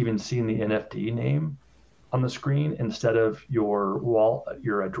just even seeing the NFT name on the screen instead of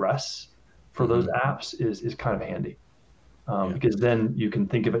your address for those apps is kind of handy. Because then you can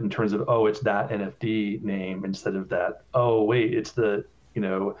think of it in terms of, it's that NFT name instead of that, it's the,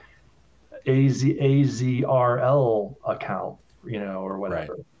 AZRL account, or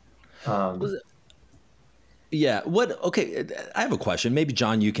whatever. Right. Yeah. I have a question. Maybe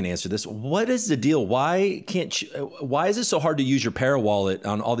John, you can answer this. What is the deal? Why is it so hard to use your Para wallet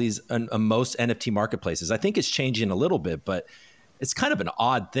on all these, on most NFT marketplaces? I think it's changing a little bit, but it's kind of an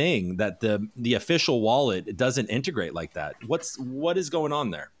odd thing that the official wallet doesn't integrate like that. What is going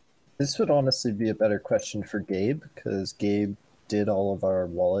on there? This would honestly be a better question for Gabe, because Gabe did all of our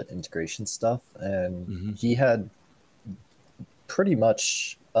wallet integration stuff, and he had pretty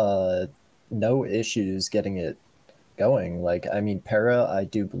much no issues getting it going. Like, Para, I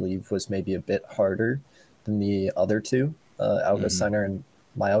do believe, was maybe a bit harder than the other two, Algo Signer and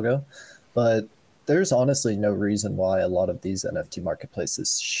MyAlgo, but there's honestly no reason why a lot of these NFT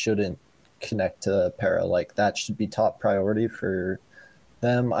marketplaces shouldn't connect to Para. Like, that should be top priority for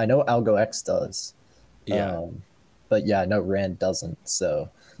them. I know AlgoX does. Yeah. But yeah, no, Rand doesn't. So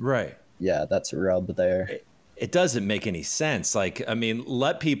right. Yeah, that's a rub there. It doesn't make any sense. Like,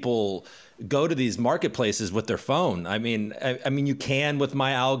 let people go to these marketplaces with their phone. You can with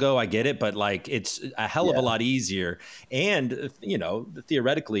MyAlgo, I get it, but like it's a hell of a lot easier and,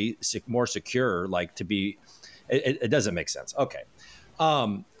 theoretically more secure, like to be, it doesn't make sense. Okay.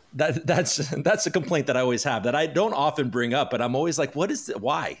 That's a complaint that I always have that I don't often bring up, but I'm always like,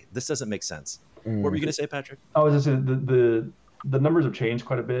 why? This doesn't make sense. What were you going to say, Patrick? I was just saying the numbers have changed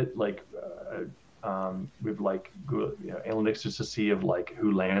quite a bit. Like, we've like analytics just to see of like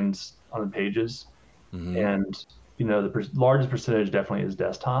who lands on the pages, and the largest percentage definitely is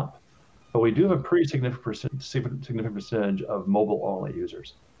desktop, but we do have a pretty significant percentage of mobile only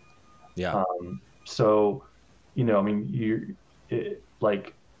users. Yeah. So, the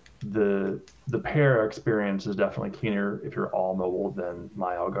Para experience is definitely cleaner if you're all mobile than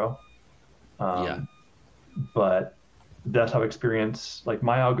MyAlgo. But desktop experience, like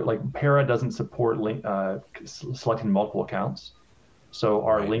Para doesn't support selecting multiple accounts. So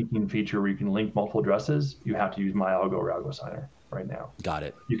our linking feature where you can link multiple addresses, you have to use MyAlgo or Algo Signer right now. Got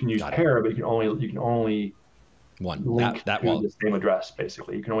it. You can use Para, but you can only link that to the same address.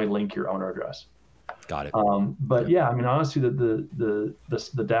 Basically, you can only link your owner address. Got it. But yeah, I mean, honestly, the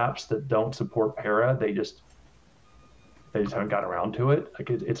dApps that don't support Para, they just haven't gotten around to it. Like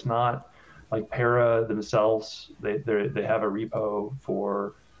it's not like Para themselves. They have a repo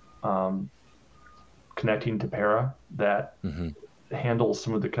for connecting to Para that handles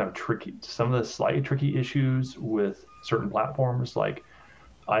some of the slightly tricky issues with certain platforms, like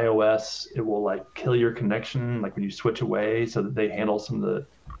iOS. It will like kill your connection, like when you switch away, so that they handle some of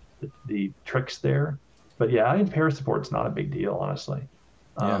the tricks there. But yeah, I think Para support's not a big deal, honestly.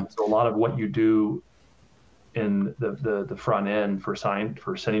 So a lot of what you do in the front end for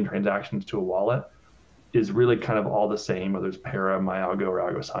sending transactions to a wallet is really kind of all the same, whether it's Para, MyAlgo, or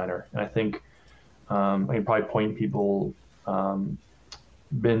Algo Signer. And I think I can probably point people.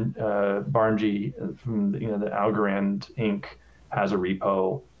 Ben Barnji from the Algorand Inc. has a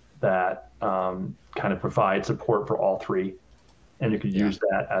repo that kind of provides support for all three, and you could use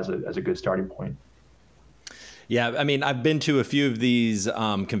that as a good starting point. Yeah, I mean, I've been to a few of these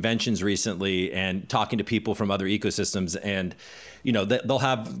conventions recently and talking to people from other ecosystems, and they'll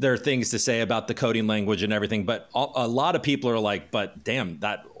have their things to say about the coding language and everything, but a lot of people are like, but damn,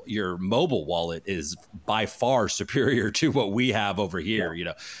 that your mobile wallet is by far superior to what we have over here.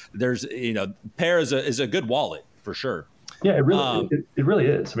 There's Para is a good wallet for sure. Yeah, it really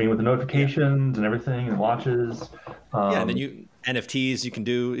is. I mean, with the notifications and everything and watches. And then NFTs, you can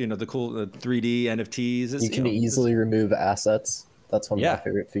do the cool 3D NFTs. You can easily remove assets. That's one of my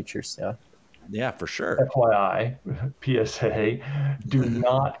favorite features. Yeah, for sure. FYI, PSA, do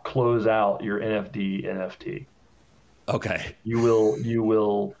not close out your NFT. Okay.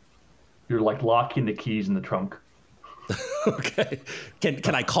 You're like locking the keys in the trunk. Okay.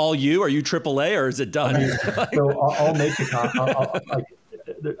 Can I call you? Are you AAA or is it done? So I'll make it's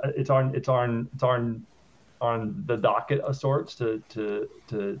on the docket of sorts to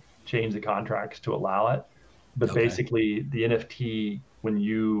change the contracts to allow it. But basically the NFT, when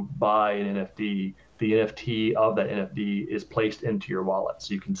you buy an NFT, the NFT of that NFT is placed into your wallet.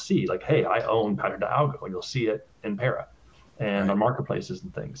 So you can see like, hey, I own Patrick Algo, and you'll see it in Para and on marketplaces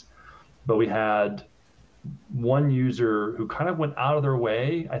and things. But we had one user who kind of went out of their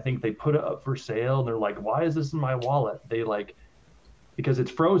way. I think they put it up for sale and they're like, why is this in my wallet? Because it's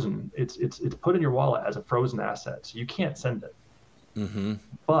frozen. It's put in your wallet as a frozen asset. So you can't send it. Mm-hmm.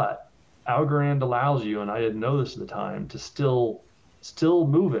 But Algorand allows you, and I didn't know this at the time, to still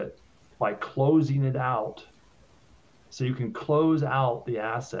move it by closing it out. So you can close out the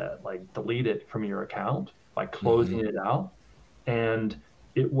asset, like delete it from your account by closing it out. And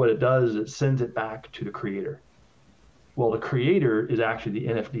what it does is it sends it back to the creator. Well, the creator is actually the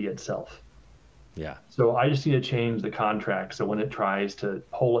NFT itself. Yeah. So I just need to change the contract. So when it tries to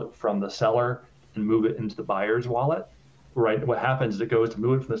pull it from the seller and move it into the buyer's wallet, right, what happens is it goes to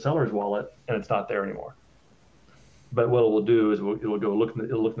move it from the seller's wallet and it's not there anymore. But what it will do is it will go look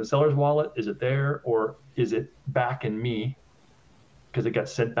in the seller's wallet. Is it there, or is it back in me? Because it got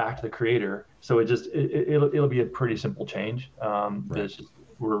sent back to the creator. So it'll be a pretty simple change.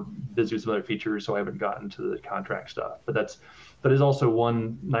 We're busy with some other features, so I haven't gotten to the contract stuff. But that is also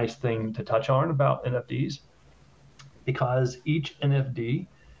one nice thing to touch on about NFDs, because each NFD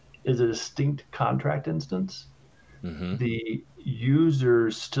is a distinct contract instance. Mm-hmm. The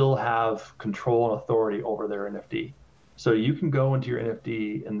users still have control and authority over their NFT. So you can go into your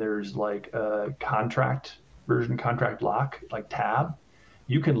NFT and there's like a contract lock, like tab.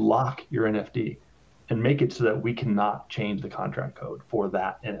 You can lock your NFT and make it so that we cannot change the contract code for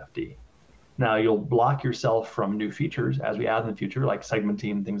that NFT. Now you'll block yourself from new features as we add in the future, like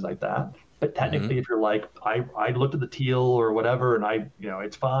segmenting and things like that. But technically, if you're like, I looked at the teal or whatever, and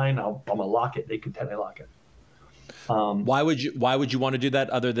it's fine, I'm gonna lock it. They could technically lock it. Why would you want to do that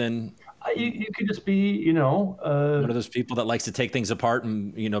other than? You could just be, one of those people that likes to take things apart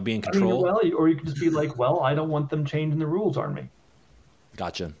and be in control. Or you could just be like, I don't want them changing the rules on me.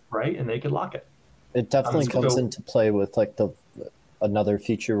 Gotcha. Right, and they could lock it. It definitely comes into play with like another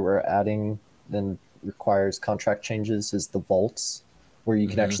feature we're adding and requires contract changes is the vaults, where you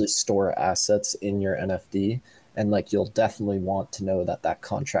can actually store assets in your NFT, and like you'll definitely want to know that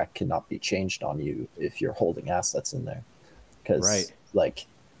contract cannot be changed on you if you're holding assets in there, because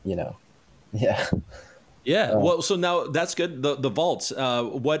well, so now that's good. The vaults.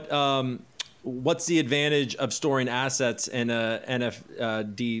 What's the advantage of storing assets in a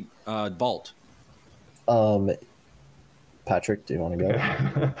NFD vault? Patrick, do you want to go?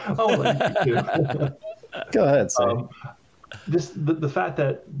 Okay. Oh, go ahead, say. The fact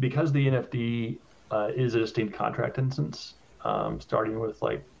that because the NFT is a distinct contract instance, starting with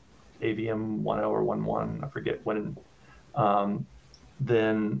like AVM 1.0 or 1.1, I forget when,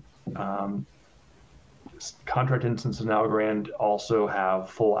 then contract instances in Algorand also have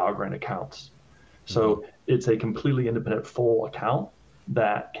full Algorand accounts. So it's a completely independent full account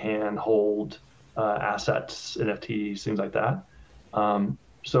that can hold assets, NFTs, things like that.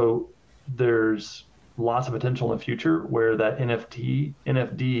 So there's lots of potential in the future where that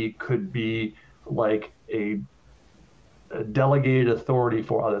NFD could be like a delegated authority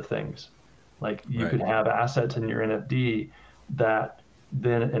for other things. Like you could have assets in your NFD that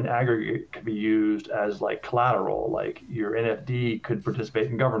then in aggregate could be used as like collateral. Like your NFD could participate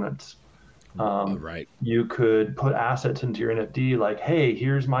in governance. You could put assets into your NFD like, hey,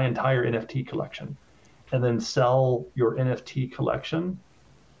 here's my entire NFT collection, and then sell your NFT collection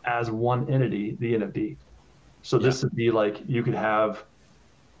as one entity, the NFD. So this would be like, you could have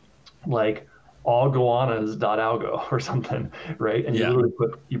like allgoannas.algo or something, right? And you literally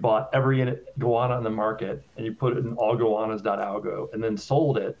you bought every goanna in the market and you put it in allgoannas.algo and then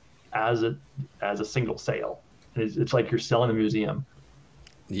sold it as a single sale. And it's like you're selling a museum.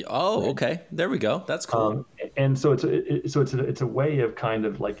 Oh, okay. There we go. That's cool. And so it's a way of kind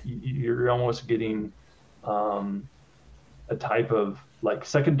of like you're almost getting a type of like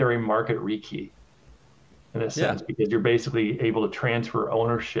secondary market rekey in a sense, because you're basically able to transfer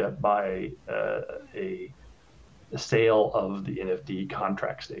ownership by a sale of the NFD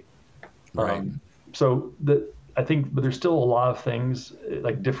contract state. So I think, but there's still a lot of things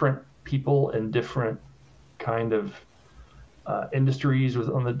like different people and different kind of industries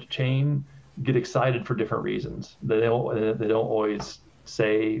on the chain get excited for different reasons. They don't always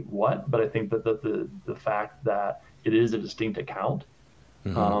say what, but I think that the fact that it is a distinct account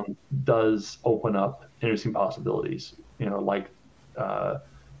does open up interesting possibilities. Like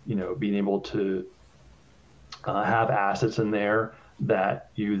being able to have assets in there that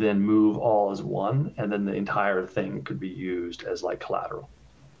you then move all as one, and then the entire thing could be used as like collateral.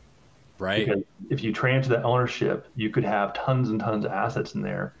 Right. Because if you transfer that ownership, you could have tons and tons of assets in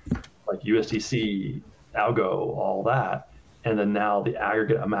there, like USDC, Algo, all that. And then now the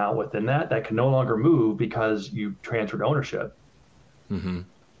aggregate amount within that can no longer move because you transferred ownership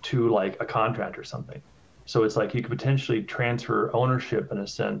to like a contract or something. So it's like you could potentially transfer ownership in a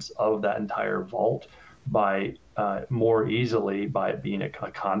sense of that entire vault by more easily by it being a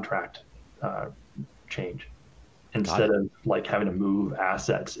contract change, instead of like having to move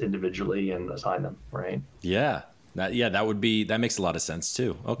assets individually and assign them, right? That makes a lot of sense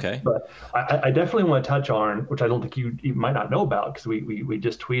too. Okay. But I definitely want to touch on, which I don't think you might not know about, because we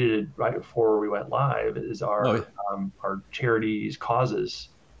just tweeted right before we went live, is our charities causes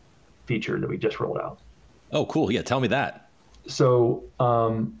feature that we just rolled out. Oh, cool. Yeah. Tell me that. So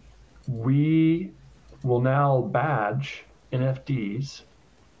we will now badge NFDs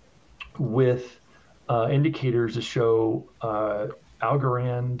with indicators to show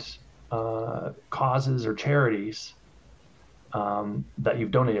Algorand causes or charities that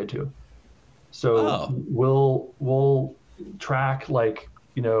you've donated to. So we'll track like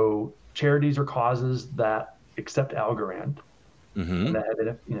charities or causes that accept Algorand and that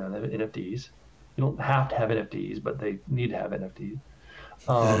have NFTs. You don't have to have NFTs, but they need to have NFTs.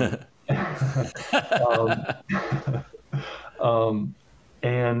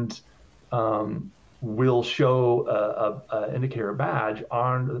 We'll show a indicator, a badge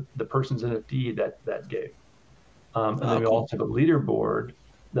on the person's NFT that gave. And then we also have a leaderboard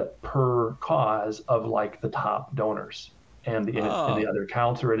that per cause of like the top donors and the other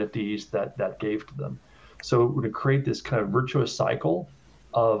accounts or NFTs that gave to them. So we're going to create this kind of virtuous cycle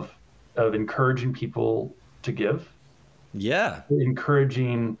of encouraging people to give. Yeah.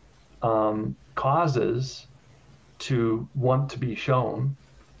 Encouraging causes to want to be shown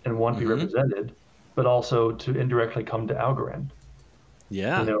and want to be represented, but also to indirectly come to Algorand.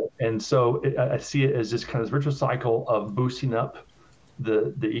 Yeah. And so I see it as just kind of this virtual cycle of boosting up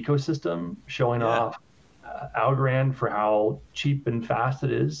the ecosystem, showing off Algorand for how cheap and fast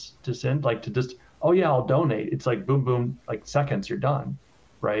it is to send, like to just, I'll donate. It's like boom, boom, like seconds, you're done,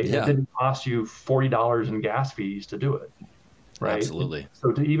 right? Yeah. It didn't cost you $40 in gas fees to do it, right? Absolutely.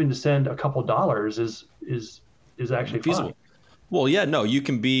 So to even to send a couple dollars is actually feasible. Fine. Well, yeah, no, you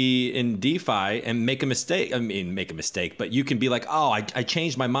can be in DeFi and make a mistake. But you can be like, I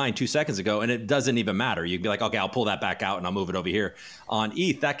changed my mind 2 seconds ago, and it doesn't even matter. You'd be like, okay, I'll pull that back out and I'll move it over here. On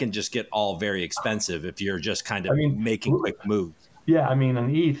ETH, that can just get all very expensive if you're just kind of making quick moves. Yeah,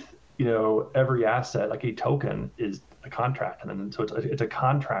 on ETH, every asset, like a token, is a contract, and then so it's a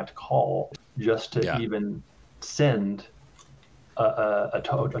contract call just to even send a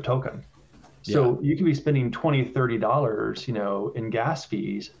token. So you could be spending $20, $30, you know, in gas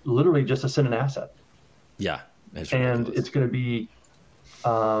fees, literally just to send an asset. Yeah. And it's going to be,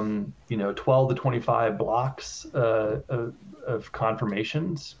 you know, 12 to 25 blocks of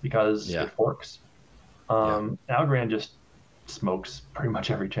confirmations because it forks. Algorand just smokes pretty much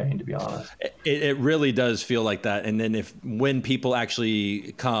every chain, to be honest. It really does feel like that. And then when people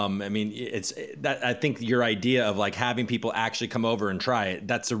actually come, I mean, it's that, I think your idea of like having people actually come over and try it,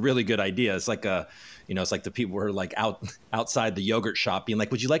 that's a really good idea. It's like it's like the people who are like outside the yogurt shop being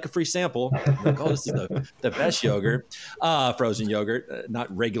like, would you like a free sample? Like, oh, this is the best yogurt, frozen yogurt,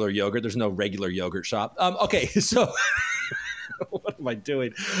 not regular yogurt. There's no regular yogurt shop. Okay. So what am I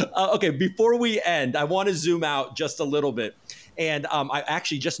doing? Okay. Before we end, I want to zoom out just a little bit. And I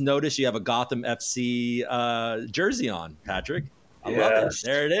actually just noticed you have a Gotham FC jersey on, Patrick. I love it.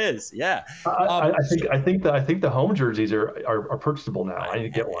 There it is. Yeah. I think the home jerseys are purchasable now. I need to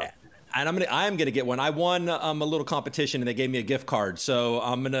get one. And I am gonna get one. I won a little competition and they gave me a gift card, so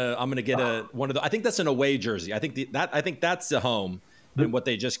I'm gonna get one of the. I think that's an away jersey. I think that's the home, and what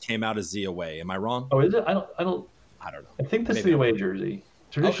they just came out as the away. Am I wrong? Oh, is it? I don't know. I think this is the away jersey.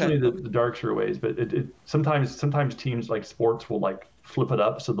 Traditionally, the darks are aways, but it sometimes teams like sports will like flip it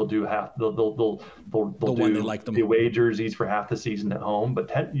up, so they'll do half. They'll do the away jerseys for half the season at home,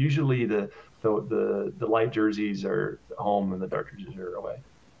 but usually the light jerseys are home and the dark jerseys are away.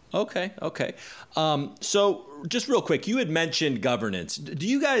 Okay. So just real quick, you had mentioned governance.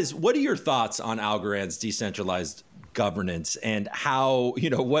 What are your thoughts on Algorand's decentralized governance and how,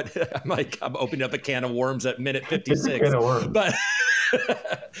 I'm opening up a can of worms at minute 56, but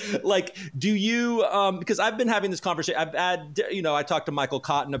like, do you, because I've been having this conversation, I talked to Michael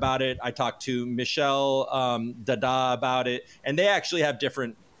Cotton about it. I talked to Michelle Dada about it, and they actually have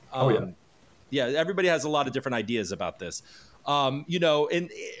different, everybody has a lot of different ideas about this. And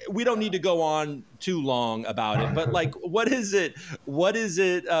we don't need to go on too long about it, but like, what is it? What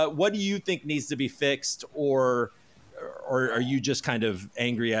do you think needs to be fixed, or are you just kind of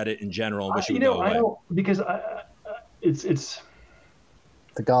angry at it in general and wish it would go away? I don't, because it's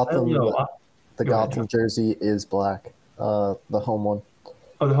the Gotham jersey is black. The home one.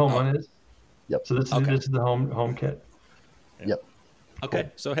 Oh, the home one is? Yep. So this is the home kit. Yep. Okay.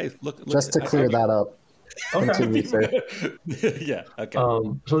 Cool. So, hey, look. Just to clear that up. Okay. Continue, sir. Yeah. Okay.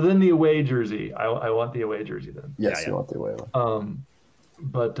 So then the away jersey. I want the away jersey then. Yes, you want the away one.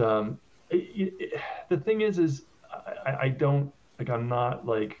 But the thing is I don't like. I'm not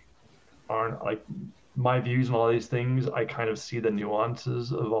like aren't like my views on all these things. I kind of see the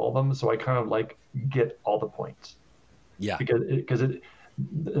nuances of all of them, so I kind of like get all the points. Yeah. Because and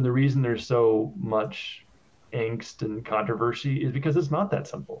the reason there's so much angst and controversy is because it's not that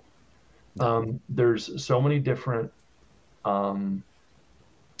simple. There's so many different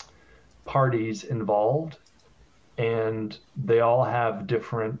parties involved, and they all have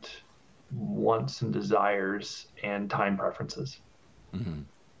different wants and desires and time preferences. Mm-hmm.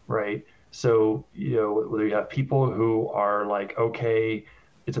 Right? So, whether you have people who are like, okay,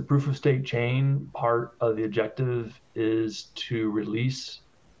 it's a proof of stake chain. Part of the objective is to release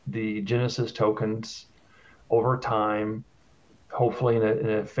the Genesis tokens over time, hopefully in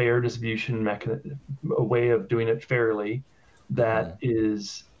a fair distribution mechanism, a way of doing it fairly that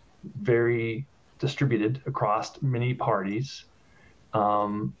is very distributed across many parties.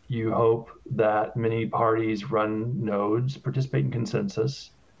 You hope that many parties run nodes, participate in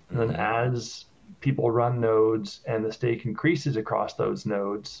consensus, and then as people run nodes and the stake increases across those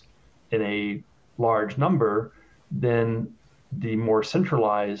nodes in a large number, then the more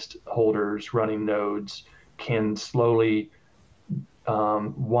centralized holders running nodes can slowly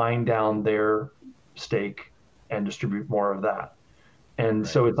wind down their stake and distribute more of that. And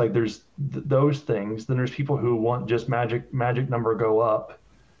so it's like there's those things. Then there's people who want just magic number go up.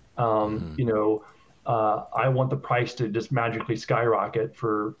 I want the price to just magically skyrocket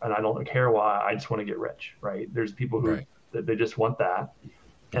and I don't care why. I just want to get rich, right? There's people who they just want that,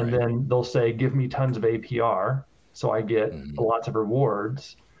 and then they'll say, "Give me tons of APR, so I get lots of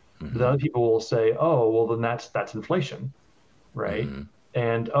rewards." The other people will say, "Oh, well, then that's inflation." Right.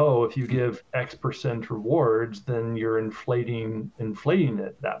 And if you give X percent rewards, then you're inflating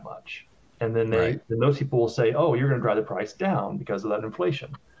it that much. And then then those people will say, "Oh, you're going to drive the price down because of that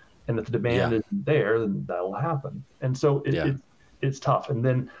inflation." And if the demand isn't there, then that'll happen. And so it's tough. And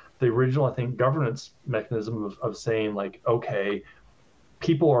then the original, I think, governance mechanism of saying like, okay,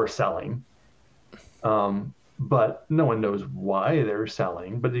 people are selling, but no one knows why they're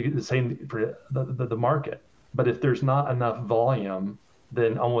selling. But the same for the market. But if there's not enough volume,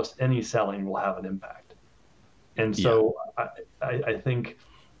 then almost any selling will have an impact. And so I think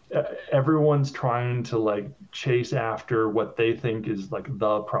everyone's trying to like chase after what they think is like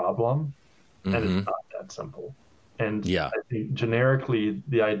the problem, and it's not that simple. And I think generically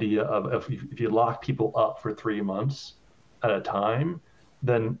the idea of if you lock people up for 3 months at a time,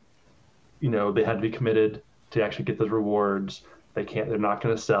 then they had to be committed to actually get those rewards. They're not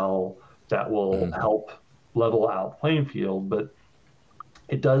going to sell. That will help level out the playing field. But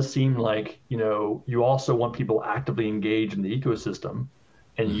it does seem like, you also want people actively engaged in the ecosystem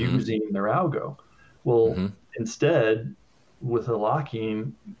and using their algo. Well, instead, with the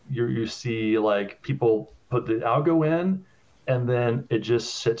locking, you see like people put the algo in and then it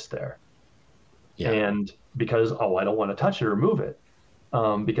just sits there. And because, I don't want to touch it or move it,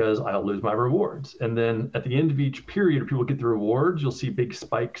 because I'll lose my rewards. And then at the end of each period, people get the rewards, you'll see big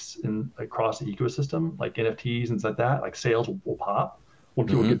spikes across the ecosystem, like NFTs and things like that. Like sales will pop when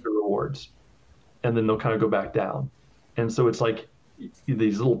people get the rewards, and then they'll kind of go back down. And so it's like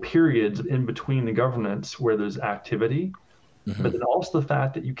these little periods in between the governance where there's activity, but then also the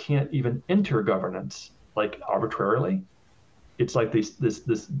fact that you can't even enter governance like arbitrarily. It's like this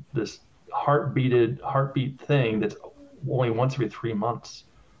heartbeat thing that's only once every 3 months.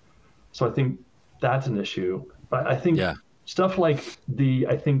 So I think that's an issue. But I think stuff like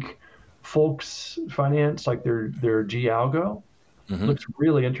I think folks finance, like their G algo, looks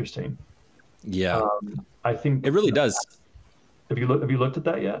really interesting. I think it really does. Have you looked at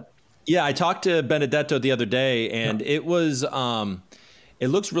that yet? Yeah, I talked to Benedetto the other day, and it was it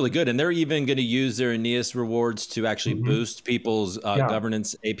looks really good. And they're even going to use their Aeneas rewards to actually boost people's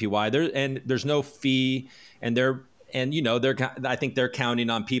governance APY. There's no fee, and I think they're counting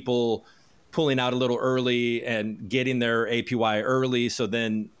on people pulling out a little early and getting their APY early. So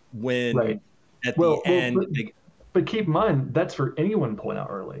then when the end. But keep in mind, that's for anyone pulling out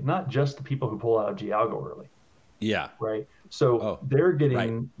early, not just the people who pull out of G algo early. Yeah. Right. So they're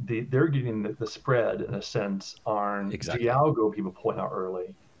getting the spread in a sense on G algo people pulling out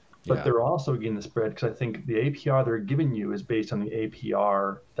early, but they're also getting the spread because I think the APR they're giving you is based on the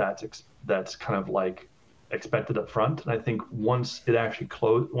APR that's kind of like expected up front. And I think once it actually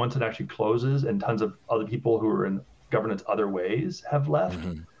closes and tons of other people who are in governance other ways have left,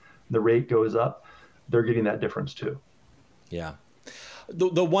 the rate goes up. They're getting that difference too. Yeah.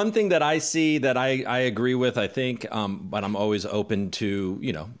 The one thing that I see that I agree with, I think, but I'm always open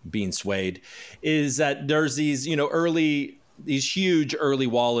to, being swayed, is that there's these, these huge early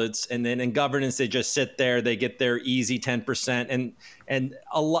wallets, and then in governance, they just sit there, they get their easy 10%, and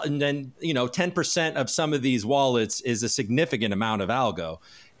a lot, and then, 10% of some of these wallets is a significant amount of algo.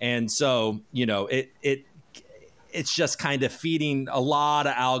 And so, it's just kind of feeding a lot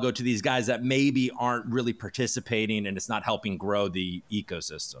of algo to these guys that maybe aren't really participating, and it's not helping grow the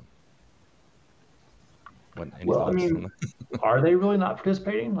ecosystem. Are they really not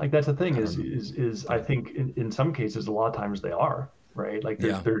participating? Like that's the thing is I think in some cases, a lot of times they are, right? Like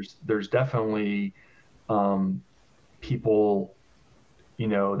there's definitely people,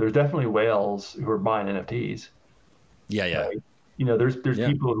 there's definitely whales who are buying NFTs. Yeah. Right? There's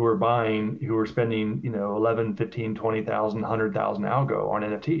people who are spending, 11, 15, 20,000, 100,000 algo on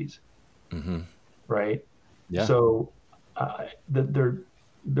NFTs. Right. Yeah. So they're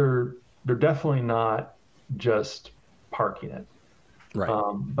definitely not just parking it. Right.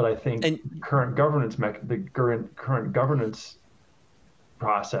 But I think the current governance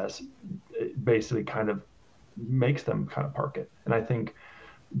process basically kind of makes them kind of park it. And I think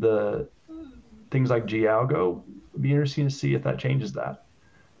the things like G algo, it'd be interesting to see if that changes that.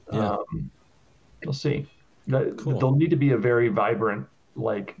 We'll see. Cool. There'll need to be a very vibrant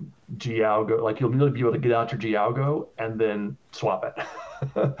like G algo, like you'll need to be able to get out your G algo and then swap it.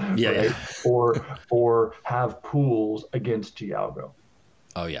 Right? Or have pools against G algo.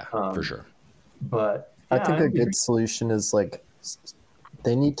 Oh yeah, for sure. But I think a good solution is like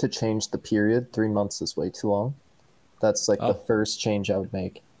they need to change the period. 3 months is way too long. That's like the first change I would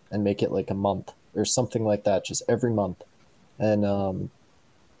make, and make it like a month or something like that, just every month. And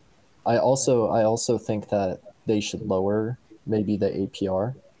I also think that they should lower maybe the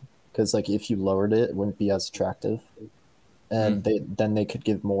APR, because like if you lowered it, it wouldn't be as attractive. And then they could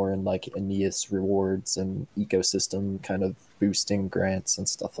give more in like Aeneas rewards and ecosystem kind of boosting grants and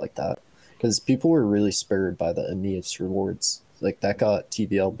stuff like that. Because people were really spurred by the Aeneas rewards. Like that got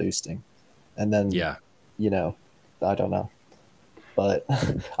TVL boosting. And then, I don't know. But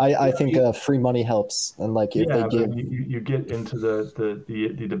I think free money helps. And like if they give... You get into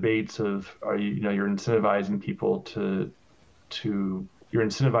the debates of, you're incentivizing people to you're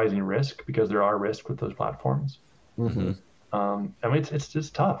incentivizing risk because there are risks with those platforms. Mm-hmm. I mean, it's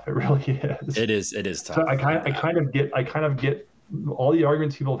just tough. It really is. It is tough. So I kind of get all the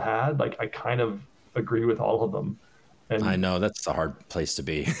arguments people have had. Like, I kind of agree with all of them. And I know that's a hard place to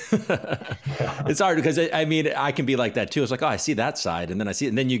be. It's hard because I mean, I can be like that too. It's like, oh, I see that side, and then I see it,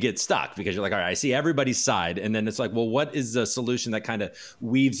 and then you get stuck because you're like, all right, I see everybody's side, and then it's like, well, what is the solution that kind of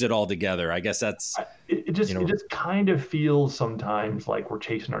weaves it all together? I guess that's it just kind of feels sometimes like we're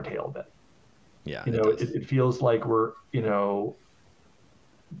chasing our tail a bit. Yeah, it feels like we're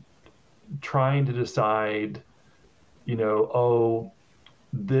trying to decide, oh,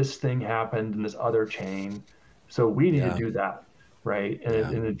 this thing happened in this other chain, so we need to do that, right?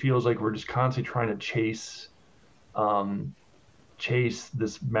 And it feels like we're just constantly trying to chase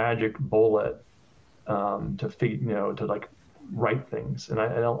this magic bullet to like right things. And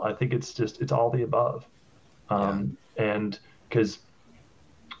I think it's all the above. And because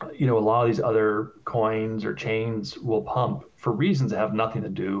a lot of these other coins or chains will pump for reasons that have nothing to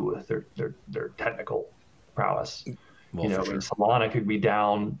do with their technical prowess. Well, sure. Solana could be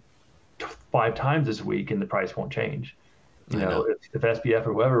down 5 times this week and the price won't change. If SBF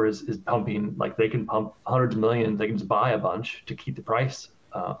or whoever is pumping, like, they can pump hundreds of millions, they can just buy a bunch to keep the price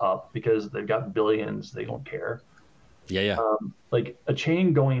up because they've got billions, they don't care. Like a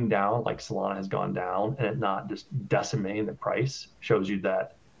chain going down, like Solana has gone down, and it not just decimating the price, shows you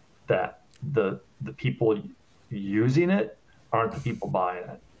that the people using it aren't the people buying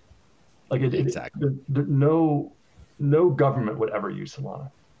it. Like exactly. No government would ever use Solana.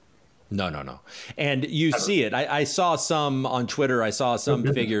 No. And you see it. I saw some on Twitter. I saw some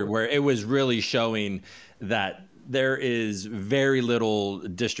figure where it was really showing that there is very little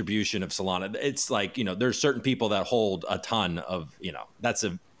distribution of Solana. It's like, there's certain people that hold a ton of, that's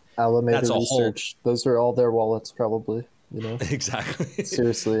a research. Those are all their wallets, probably. Exactly.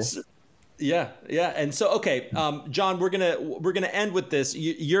 Seriously. Yeah. And so, okay, John, we're gonna end with this.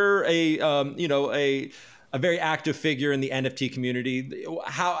 You're a very active figure in the NFT community.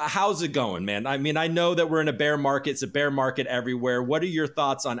 How's it going, man? I mean, I know that we're in a bear market. It's a bear market everywhere. What are your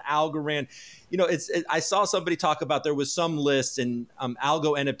thoughts on Algorand? I saw somebody talk about there was some list and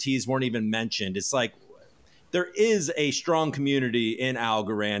Algo NFTs weren't even mentioned. It's like there is a strong community in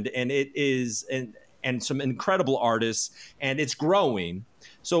Algorand, and it is and some incredible artists, and it's growing.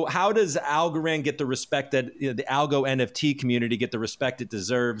 So how does Algorand get the respect that the Algo NFT community get the respect it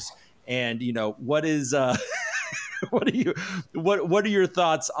deserves? And what is what are your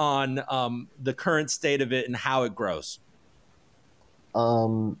thoughts on the current state of it and how it grows?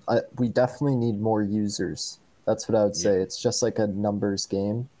 We definitely need more users. That's what I would say. It's just like a numbers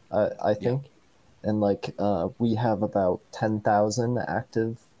game, I think. And like we have about 10,000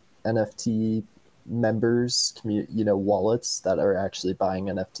 active NFT members, wallets that are actually buying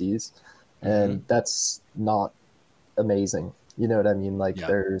NFTs, and that's not amazing. You know what I mean? Like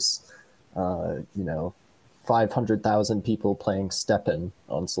there's 500,000 people playing Steppen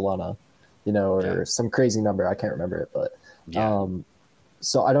on Solana, or some crazy number. I can't remember it, but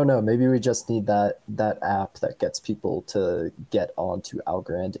so I don't know. Maybe we just need that app that gets people to get onto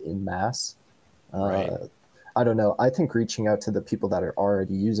Algorand in mass. I don't know. I think reaching out to the people that are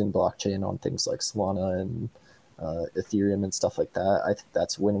already using blockchain on things like Solana and Ethereum and stuff like that, I think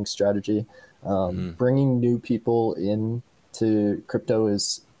that's a winning strategy. Bringing new people in to crypto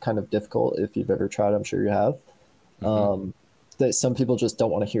is kind of difficult. If you've ever tried, I'm sure you have. That some people just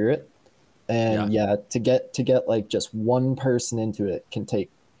don't want to hear it, and to get like just one person into it can take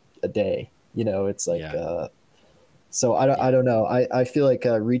a day. It's like so I don't know. I feel like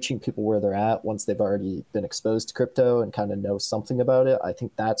reaching people where they're at once they've already been exposed to crypto and kind of know something about it, I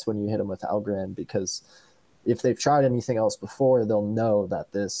think that's when you hit them with Algorand, because if they've tried anything else before, they'll know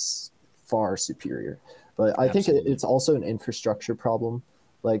that this far superior. But I think it's also an infrastructure problem.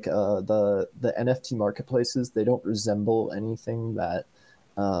 Like the NFT marketplaces, they don't resemble anything that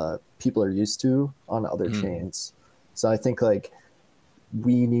people are used to on other chains. So I think like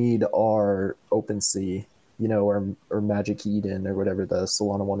we need our OpenSea, or Magic Eden or whatever the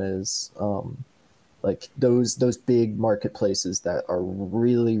Solana one is, like those big marketplaces that are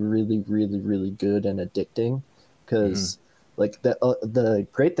really, really, really, really good and addicting, because like the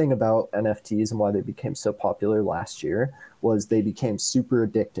great thing about NFTs and why they became so popular last year was they became super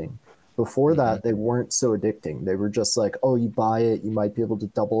addicting. Before that, they weren't so addicting. They were just like, oh, you buy it, you might be able to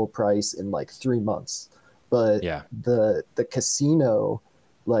double a price in like 3 months. But the casino,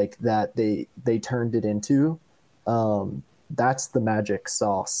 like that they turned it into, that's the magic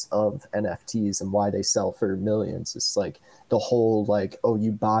sauce of NFTs and why they sell for millions. It's like the whole like, oh,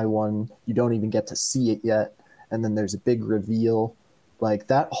 you buy one, you don't even get to see it yet, and then there's a big reveal Like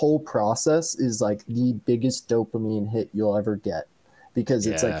that whole process is like the biggest dopamine hit you'll ever get, because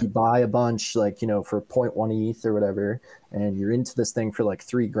it's like you buy a bunch, like, you know, for 0.1 ETH or whatever, and you're into this thing for like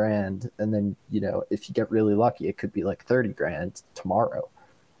 $3,000. And then, you know, if you get really lucky, it could be like 30 grand tomorrow.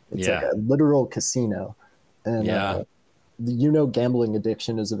 It's like a literal casino. And, you know, gambling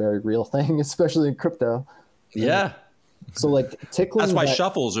addiction is a very real thing, especially in crypto. Yeah. So like tickling. That's why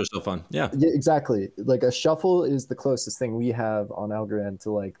shuffles are so fun. Yeah, exactly. Like a shuffle is the closest thing we have on Algorand to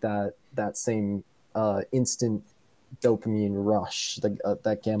like that same instant dopamine rush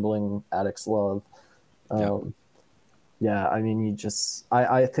that gambling addicts love. Yeah, I mean,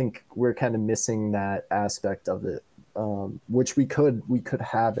 I think we're kind of missing that aspect of it, which we could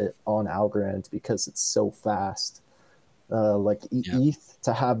have it on Algorand because it's so fast. Like ETH,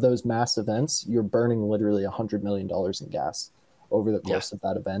 to have those mass events, you're burning literally $100 million in gas over the course of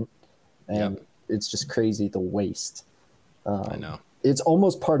that event. And it's just crazy, the waste. I know. It's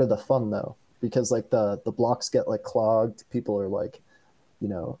almost part of the fun though, because like the blocks get like clogged. People are like, you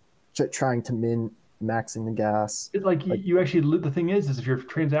know, trying to maxing the gas. It's like you actually, the thing is if your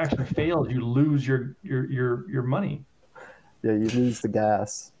transaction fails, you lose your money. Yeah, you lose the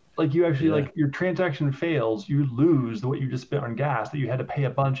gas. Like you actually, like your transaction fails, you lose what you just spent on gas that you had to pay a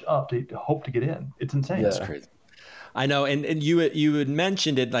bunch up to hope to get in. It's insane. That's crazy. I know. And you had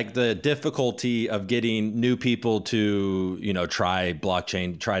mentioned it, like the difficulty of getting new people to, you know, try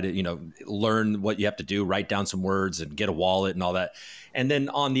blockchain, try to, you know, learn what you have to do, write down some words and get a wallet and all that. And then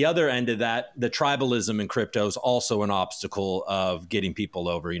on the other end of that, the tribalism in crypto is also an obstacle of getting people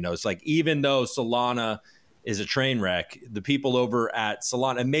over. You know, it's like, even though Solana is a train wreck, the people over at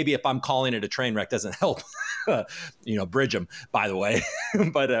Solana, and maybe if I'm calling it a train wreck doesn't help, you know, bridge them, by the way,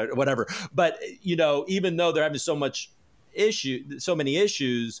 but whatever. But, you know, even though they're having so many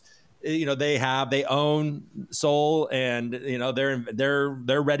issues, you know, they own Sol, and, you know,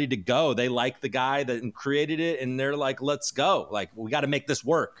 they're ready to go. They like the guy that created it, and they're like, let's go. Like, we got to make this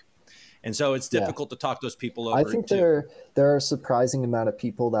work. And so it's difficult to talk those people over. I think there are a surprising amount of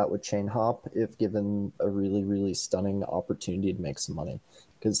people that would chain hop if given a really, really stunning opportunity to make some money.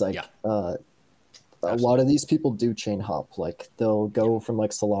 Because like a lot of these people do chain hop. Like they'll go from like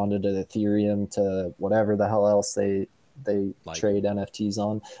Solana to Ethereum to whatever the hell else they trade NFTs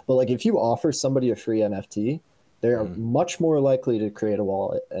on. But like if you offer somebody a free NFT, they are much more likely to create a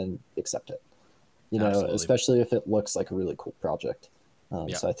wallet and accept it. You know, especially if it looks like a really cool project.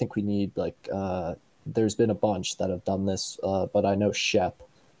 So I think we need like there's been a bunch that have done this, but I know Shep,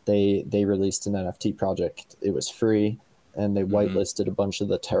 they released an NFT project. It was free, and they whitelisted a bunch of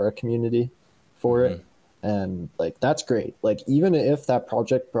the Terra community for it, and like that's great. Like even if that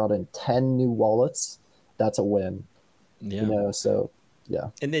project brought in 10 new wallets, that's a win. You know, so yeah.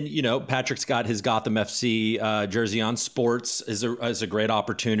 And then, you know, Patrick's got his Gotham FC jersey on. Sports is a great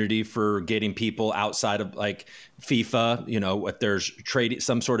opportunity for getting people outside of like FIFA, you know, if there's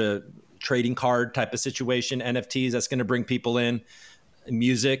some sort of trading card type of situation, NFTs, that's going to bring people in.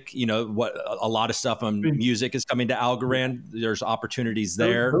 Music, you know, a lot of stuff on music is coming to Algorand. There's opportunities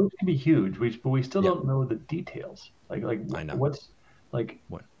there. Those can be huge, but we still don't know the details. Like I know.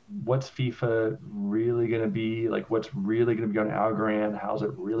 What's FIFA really going to be? Like, what's really going to be on Algorand? How's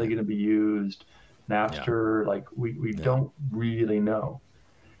it really going to be used? Napster, like we don't really know.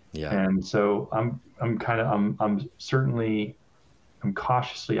 Yeah. And so I'm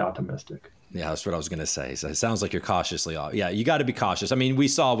cautiously optimistic. Yeah, that's what I was going to say. So it sounds like you're cautiously off. Yeah, you got to be cautious. I mean, we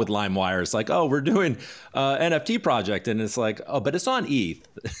saw with LimeWire, it's like, oh, we're doing NFT project. And it's like, oh, but it's on ETH.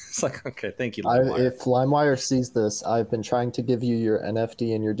 It's like, okay, thank you, LimeWire. If LimeWire sees this, I've been trying to give you your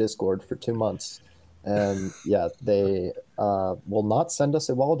NFT in your Discord for 2 months. And yeah, they will not send us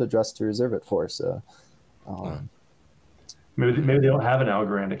a wallet address to reserve it for. So maybe they don't have an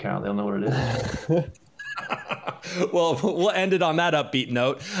Algorand account. They don't know what it is. Well, we'll end it on that upbeat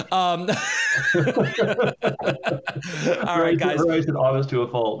note. All right, guys. Right, honest to a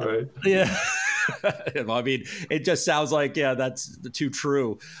fault, right? Yeah. Well, I mean, it just sounds like, that's too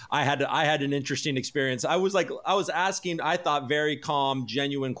true. I had an interesting experience. I was asking, I thought, very calm,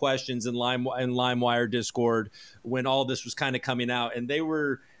 genuine questions in LimeWire Discord when all this was kind of coming out, and they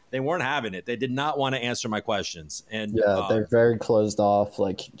weren't having it. They did not want to answer my questions. And they're very closed off,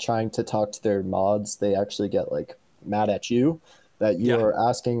 like trying to talk to their mods. They actually get like mad at you that you are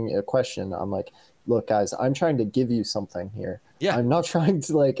asking a question. I'm like, look, guys, I'm trying to give you something here. Yeah. I'm not trying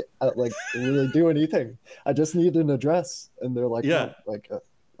to like really do anything. I just need an address. And they're like, no,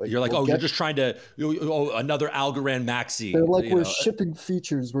 you're like, you're just trying to, another Algorand maxi. They're like, we're shipping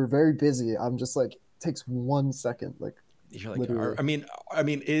features. We're very busy. I'm just like, it takes 1 second. Like, you're like,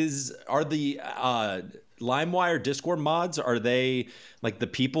 are the LimeWire Discord mods, are they like the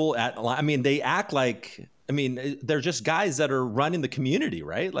people at, I mean, they act like, I mean, they're just guys that are running the community,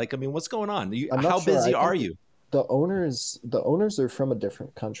 right? Like, I mean, what's going on? How busy are you? The owners are from a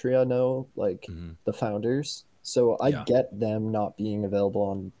different country, I know, like the founders. So I get them not being available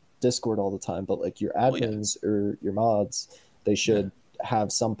on Discord all the time, but like your admins or your mods, they should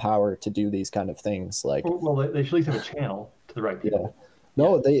have some power to do these kind of things. Like, well, they should at least have a channel to the right people.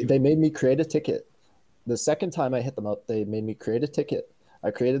 No, they made me create a ticket. The second time I hit them up, they made me create a ticket. I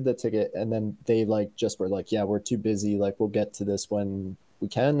created the ticket, and then they like just were like, yeah, we're too busy. Like, we'll get to this when we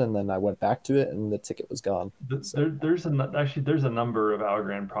can. And then I went back to it, and the ticket was gone. There's a number of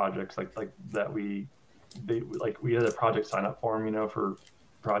Algorand projects like that we had a project sign up form, for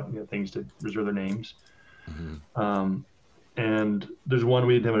things to reserve their names. And there's one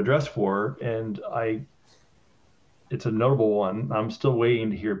we didn't have an address for, and it's a notable one. I'm still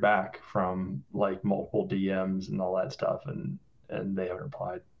waiting to hear back from like multiple DMs and all that stuff, and they haven't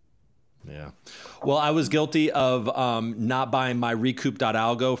replied. Yeah. Well, I was guilty of not buying my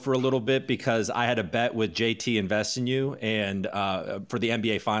recoup.algo for a little bit because I had a bet with JT Invest in You and for the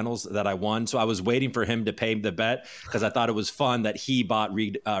NBA Finals that I won. So I was waiting for him to pay the bet because I thought it was fun that he bought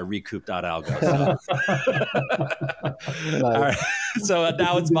recoup.algo. So. All right. So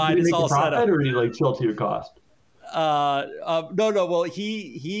now it's mine. It's all set up. Or did he like chill to your cost? No. Well,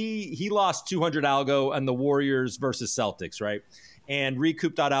 he lost 200 algo on the Warriors versus Celtics, right? And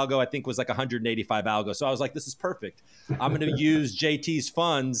recoup.algo, I think, was like 185 algo. So I was like, this is perfect. I'm going to use JT's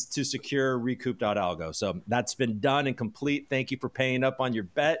funds to secure recoup.algo. So that's been done and complete. Thank you for paying up on your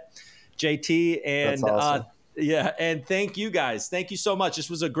bet, JT. And that's awesome. And thank you guys. Thank you so much. This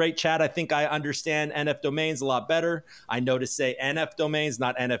was a great chat. I think I understand NFDomains a lot better. I know to say NFDomains,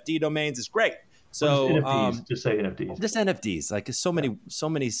 not NFD domains. It's great. So NFTs, just say NFTs. Just NFTs. Like so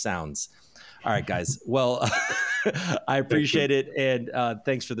many sounds. All right, guys. Well, I appreciate it. And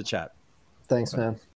thanks for the chat. Thanks, man.